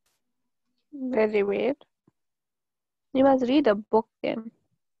 Very weird. You must read a book then.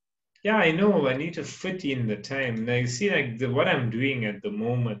 Yeah, I know. I need to fit in the time. Now, you see, like what I'm doing at the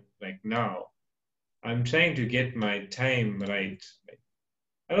moment, like now, I'm trying to get my time right. Like,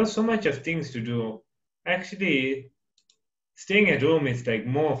 I have so much of things to do. Actually, staying at home is like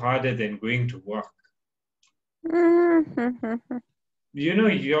more harder than going to work. Mm-hmm.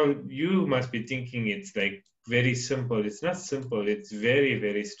 You must be thinking it's like very simple. It's not simple. It's very,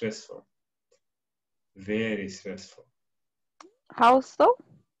 very stressful. Very stressful. How so?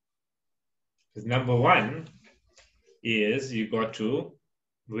 Because number one is you got to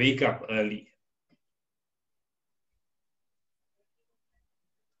wake up early.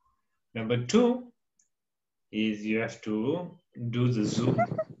 Number two is you have to do the Zoom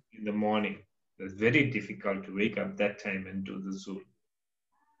in the morning. It's very difficult to wake up that time and do the Zoom.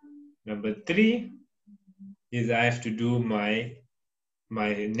 Number three is I have to do my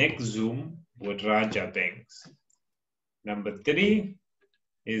next Zoom with Raja Banks. Number three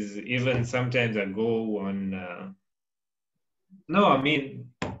is even sometimes I go on. No, I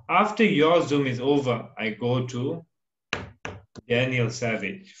mean after your Zoom is over, I go to Daniel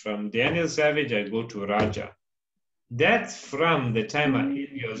Savage. From Daniel Savage, I go to Raja. That's from the time I end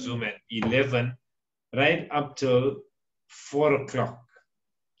your Zoom at 11 right up till 4 o'clock,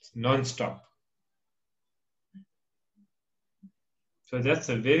 non-stop. So that's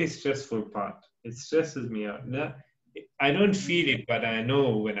a very stressful part. It stresses me out. Now, I don't feel it, but I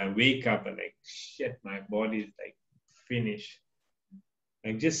know when I wake up, I'm like, shit, my body's like finished.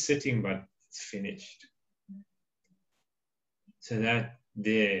 Like just sitting, but it's finished. So that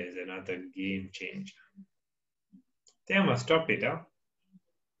there is another game changer. Damn, I stop it, huh?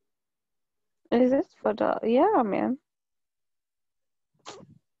 Is this for the yeah, man?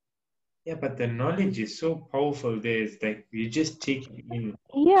 Yeah, but the knowledge is so powerful there. It's like you just take it in.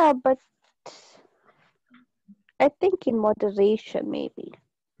 Yeah, but I think in moderation maybe.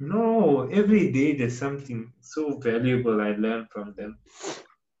 No, every day there's something so valuable I learn from them.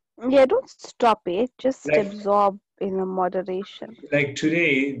 Yeah, don't stop it. Just Like absorb in a moderation. like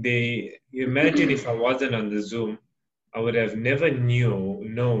today, they imagine if I wasn't on the Zoom, I would have never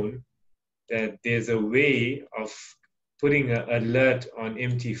known that there's a way of putting an alert on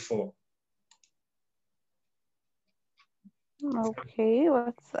MT4. Okay,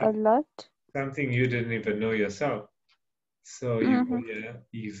 what's alert? Something you didn't even know yourself. So you go Mm-hmm. here,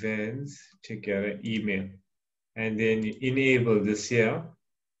 events, together, email, and then you enable this here.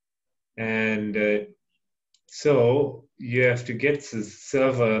 And so you have to get the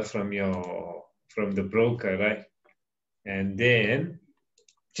server from the broker, right? And then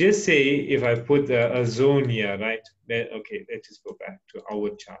just say if I put a zone here, right? Then okay, let's just go back to our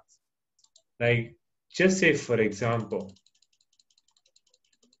charts. Like just say for example,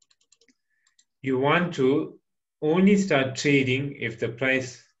 you want to only start trading if the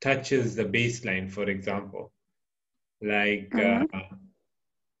price touches the baseline, for example. Like uh, Mm-hmm.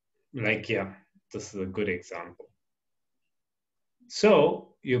 like yeah, this is a good example.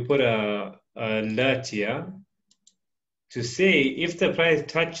 So you put a alert here to say if the price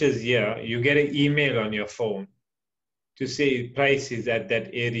touches here, you get an email on your phone to say price is at that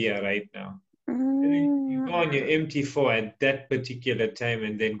area right now. And then you go on your Mm-hmm. MT4 at that particular time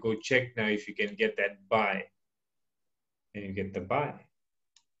and then go check now if you can get that buy. And you get the buy.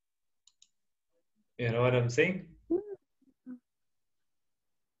 You know what I'm saying?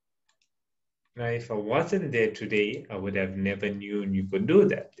 Now, if I wasn't there today, I would have never known you could do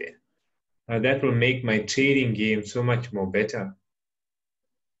that there. That will make my trading game so much more better.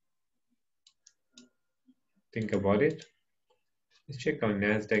 Think about it. Let's check how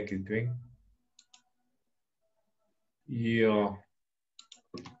NASDAQ is doing. Yeah.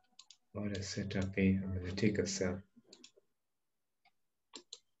 What a setup, eh? I'm going to take a sell.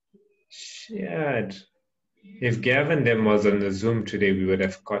 Shit. If Gavin them was on the Zoom today, we would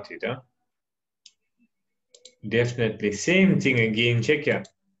have caught it, huh? Definitely. Same thing again. Check here.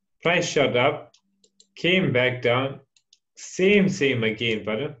 Price shot up, came back down. Same again,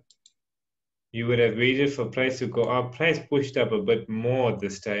 brother. You would have waited for price to go up. Price pushed up a bit more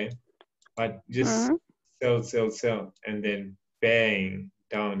this time, but just sell, and then bang,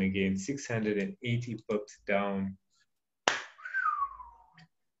 down again. 680 pips down.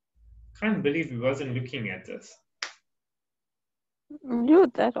 Can't believe we wasn't looking at this. You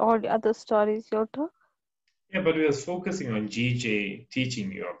that all the other stories you talk. Yeah, but we was focusing on GJ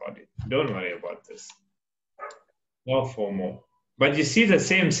teaching you about it. Don't worry about this. No FOMO. But you see the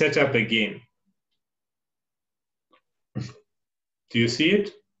same setup again. Do you see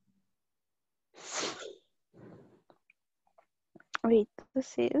it? Wait,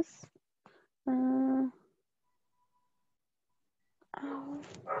 this is.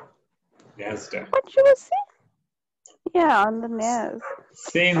 NASDAQ. What you were saying? Yeah, on the NAS.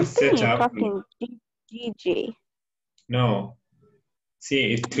 Same I'm thinking you're setup. talking GJ. No.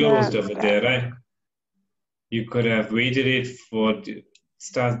 See, it closed over NASDAQ. there, right? You could have waited it for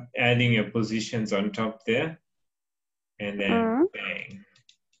start adding your positions on top there, and then bang.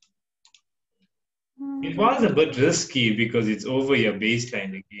 It was a bit risky because it's over your baseline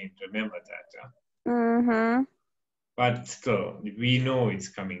again. Remember that. But still, we know it's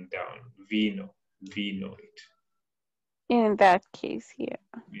coming down. We know it. In that case, here.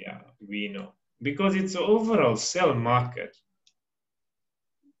 Yeah, we know because it's an overall sell market.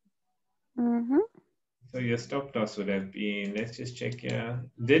 So your stop loss would have been. Let's just check here.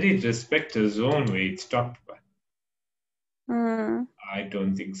 Did it respect the zone where it stopped by? I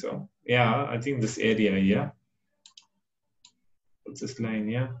don't think so. Yeah, I think this area, yeah. What's this line,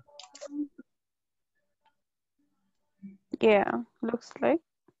 yeah? Yeah, looks like.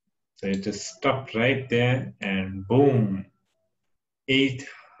 So it just stopped right there and boom,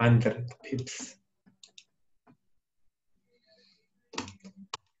 800 pips.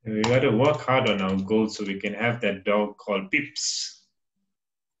 And we got to work hard on our goals so we can have that dog called Pips.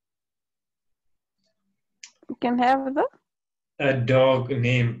 You can have A dog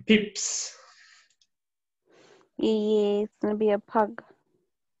named Pips. Yeah, it's gonna be a pug.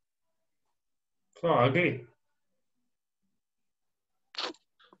 So ugly.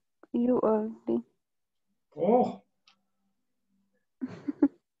 You ugly. Oh.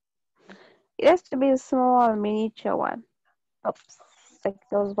 It has to be a small miniature one. Oops, like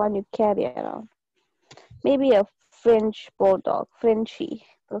those one you carry around. Maybe a French bulldog, Frenchie,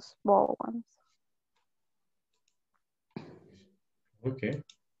 those small ones. Okay.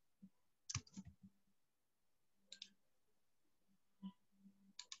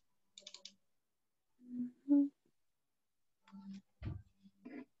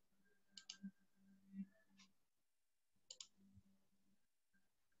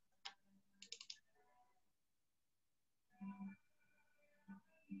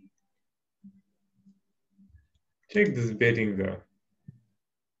 Check this betting though.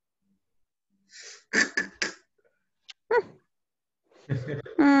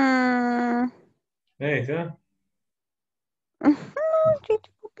 Nice, huh?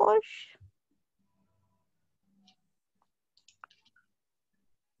 Push.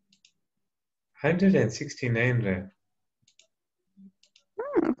 169 rand.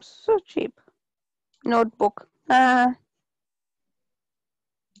 So cheap. Notebook.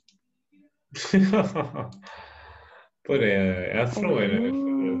 Put a afro in it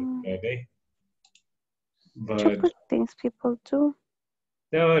for the day. But Stupid things people do.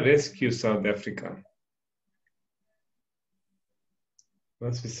 now rescue South Africa.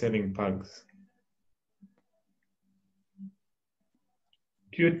 Must be selling pugs.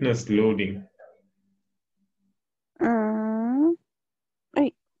 Cuteness loading.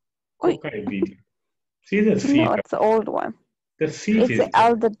 Wait. Cockeye beating. See the feet. No, it's the old one. The feet It's is an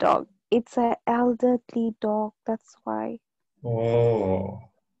elder dog. It's an elderly dog. That's why. Oh.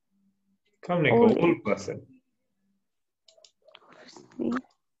 Come like Old an old age. person. Obviously.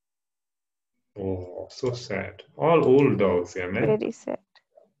 Oh, so sad. All old dogs, yeah, man. Very sad.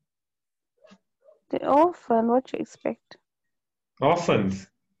 They're orphan. What you expect? Orphans.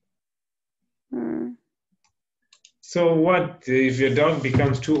 So what if your dog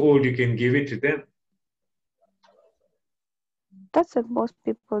becomes too old? You can give it to them. That's what most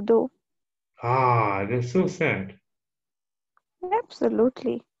people do. Ah, that's so sad.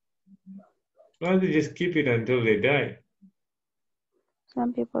 Absolutely. Why don't they just keep it until they die?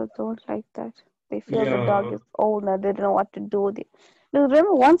 Some people don't like that. They feel the dog Yeah, is old and they don't know what to do with it. Because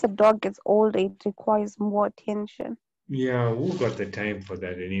remember, once a dog gets old, it requires more attention. yeah, who got the time for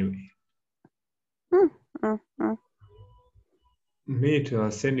that anyway? Mm, mm, mm. Mate,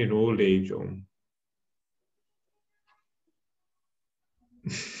 send in old age home.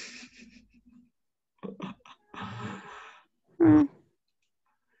 Mm.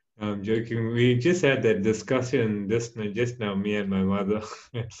 I'm joking. We just had that discussion just now, me and my mother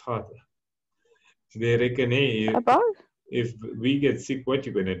and father. They reckon, hey, About? if we get sick, what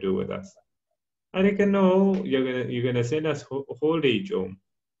you gonna do with us? I reckon, no, you're gonna send us old age home.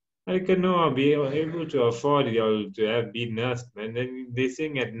 I reckon, no, I'll be able to afford y'all to have be nursed, man. Then they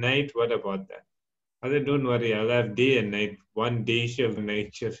sing at night. What about that? I said, don't worry, I'll have day and night. One day shift,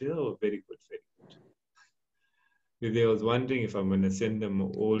 night shift. Oh, very good, very good. They was wondering if I'm gonna send them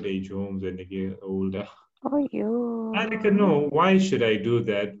old age homes when they get older. Oh, I reckon, you. no, why should I do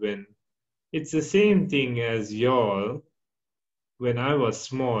that when it's the same thing as y'all? When I was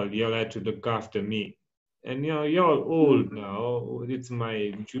small, y'all had to look after me. And y'all Mm. old now. It's my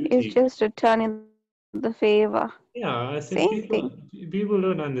It's duty. just returning the favor. Yeah, I Same said thing. people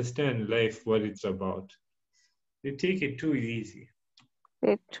don't understand life, what it's about. They take it too easy.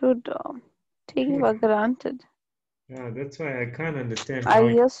 They're too dumb. Taking for granted. Yeah, that's why I can't understand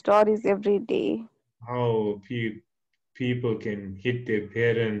I hear stories every day. how people can hit their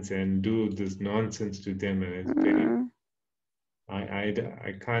parents and do this nonsense to them, and it's very Mm.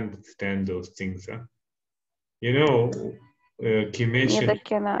 I can't stand those things. Huh? You know, Kimeshan, Neither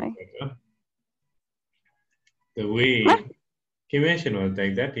can I. the Huh? way Kimeshan was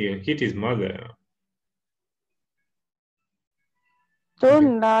like that, he hit his mother.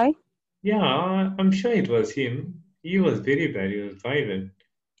 Don't lie. Yeah, I'm sure it was him. He was very bad. He was violent.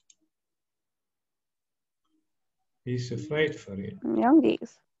 He used to fight for it. Young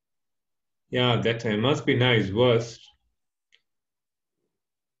days. Yeah, that time must be now is worse.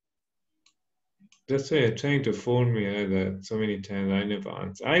 That's why you're trying to phone me so many times. I never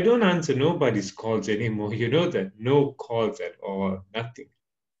answer. I don't answer nobody's calls anymore. You know that. No calls at all. Nothing.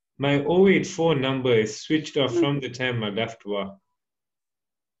 My 084 phone number is switched off Mm. from the time I left work.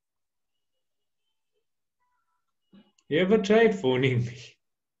 You ever tried phoning me?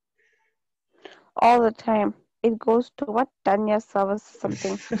 All the time. It goes to what? Tanya service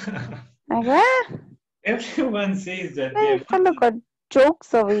something. Like, ah, Everyone says that I they feel like got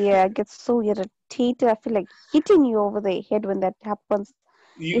jokes over here. I get so irritated. I feel like hitting you over the head when that happens.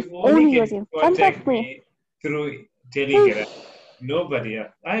 If you only only you was can in front of contact me. me through Telegram. Nobody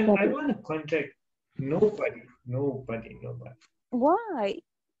else. I want to contact nobody. Nobody. Nobody. Why?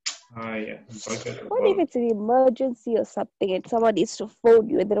 Ah, yeah. Bugger What if about. it's an emergency or something and someone needs to phone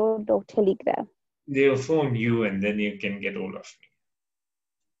you and they don't know Telegram? They'll phone you and then you can get hold of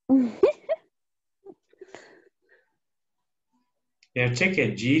me. Yeah, check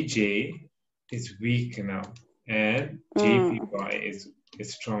it. GJ is weak now and Mm. JPY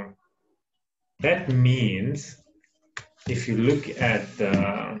is strong. That means if you look at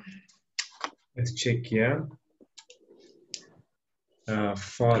the, let's check here,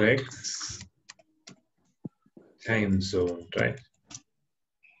 Forex time zone, right?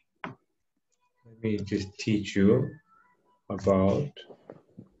 Let me just teach you about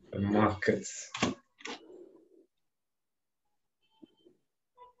the markets.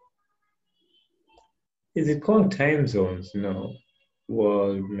 Is it called time zones? No.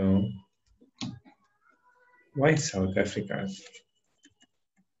 World, no. Why South Africa?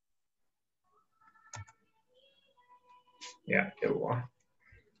 Yeah, there were.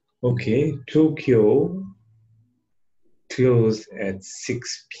 Okay, Tokyo closed at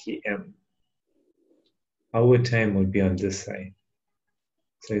 6 p.m. Our time will be on this side.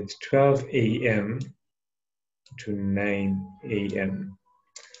 So it's 12 a.m. to 9 a.m.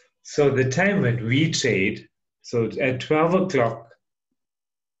 So the time when we trade, so at 12 o'clock,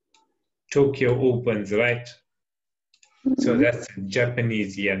 Tokyo opens, right? So Mm. that's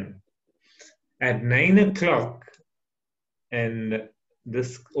Japanese yen. At 9 o'clock, and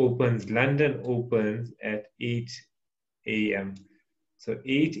this opens, London opens at 8 a.m. So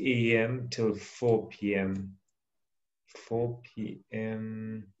 8 a.m. till 4 p.m. 4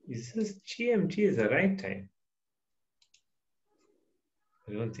 p.m. Is this GMT is the right time?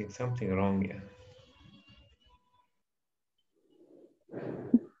 I don't think something wrong here.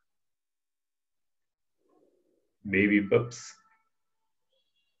 Baby pups.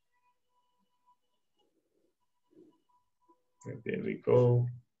 There we go.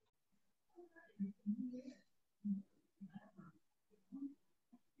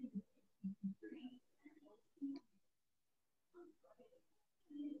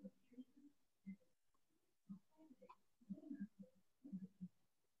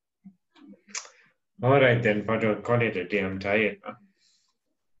 All right then, but I'll call it a day. I'm tired now.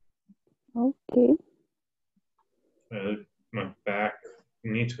 Okay. Well, my back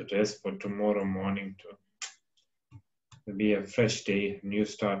need to rest for tomorrow morning to be a fresh day, new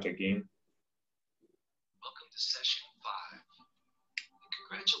start again. Welcome to session 5.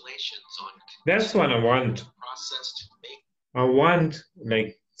 Congratulations on That's what I want. the process to make I want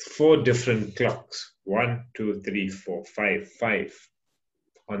like 4 different clocks. 1, 2, 3, 4, 5, 5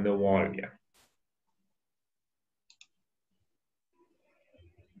 on the wall. Yeah.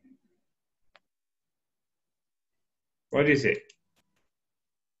 What is it?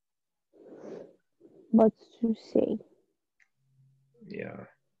 What to say? Yeah.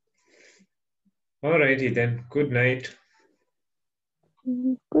 Alrighty then. Good night.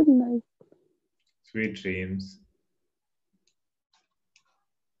 Good night. Sweet dreams.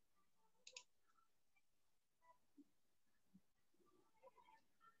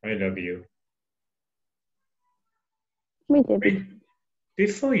 I love you. Me too. Wait,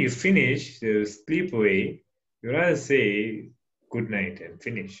 before you finish the sleep away, you rather say good night and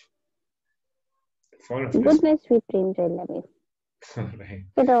finish. Fall of Good this. night, sweet dreams. I love you. Alright.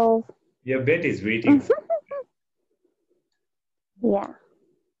 Hello. Your bed is waiting. Yeah.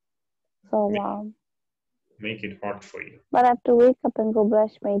 So Make, warm. make it hot for you. But I have to wake up and go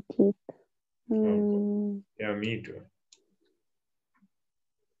brush my teeth. Oh, yeah, me too.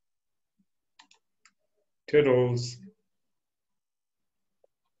 Toodles.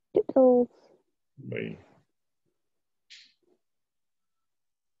 Toodles. Bye.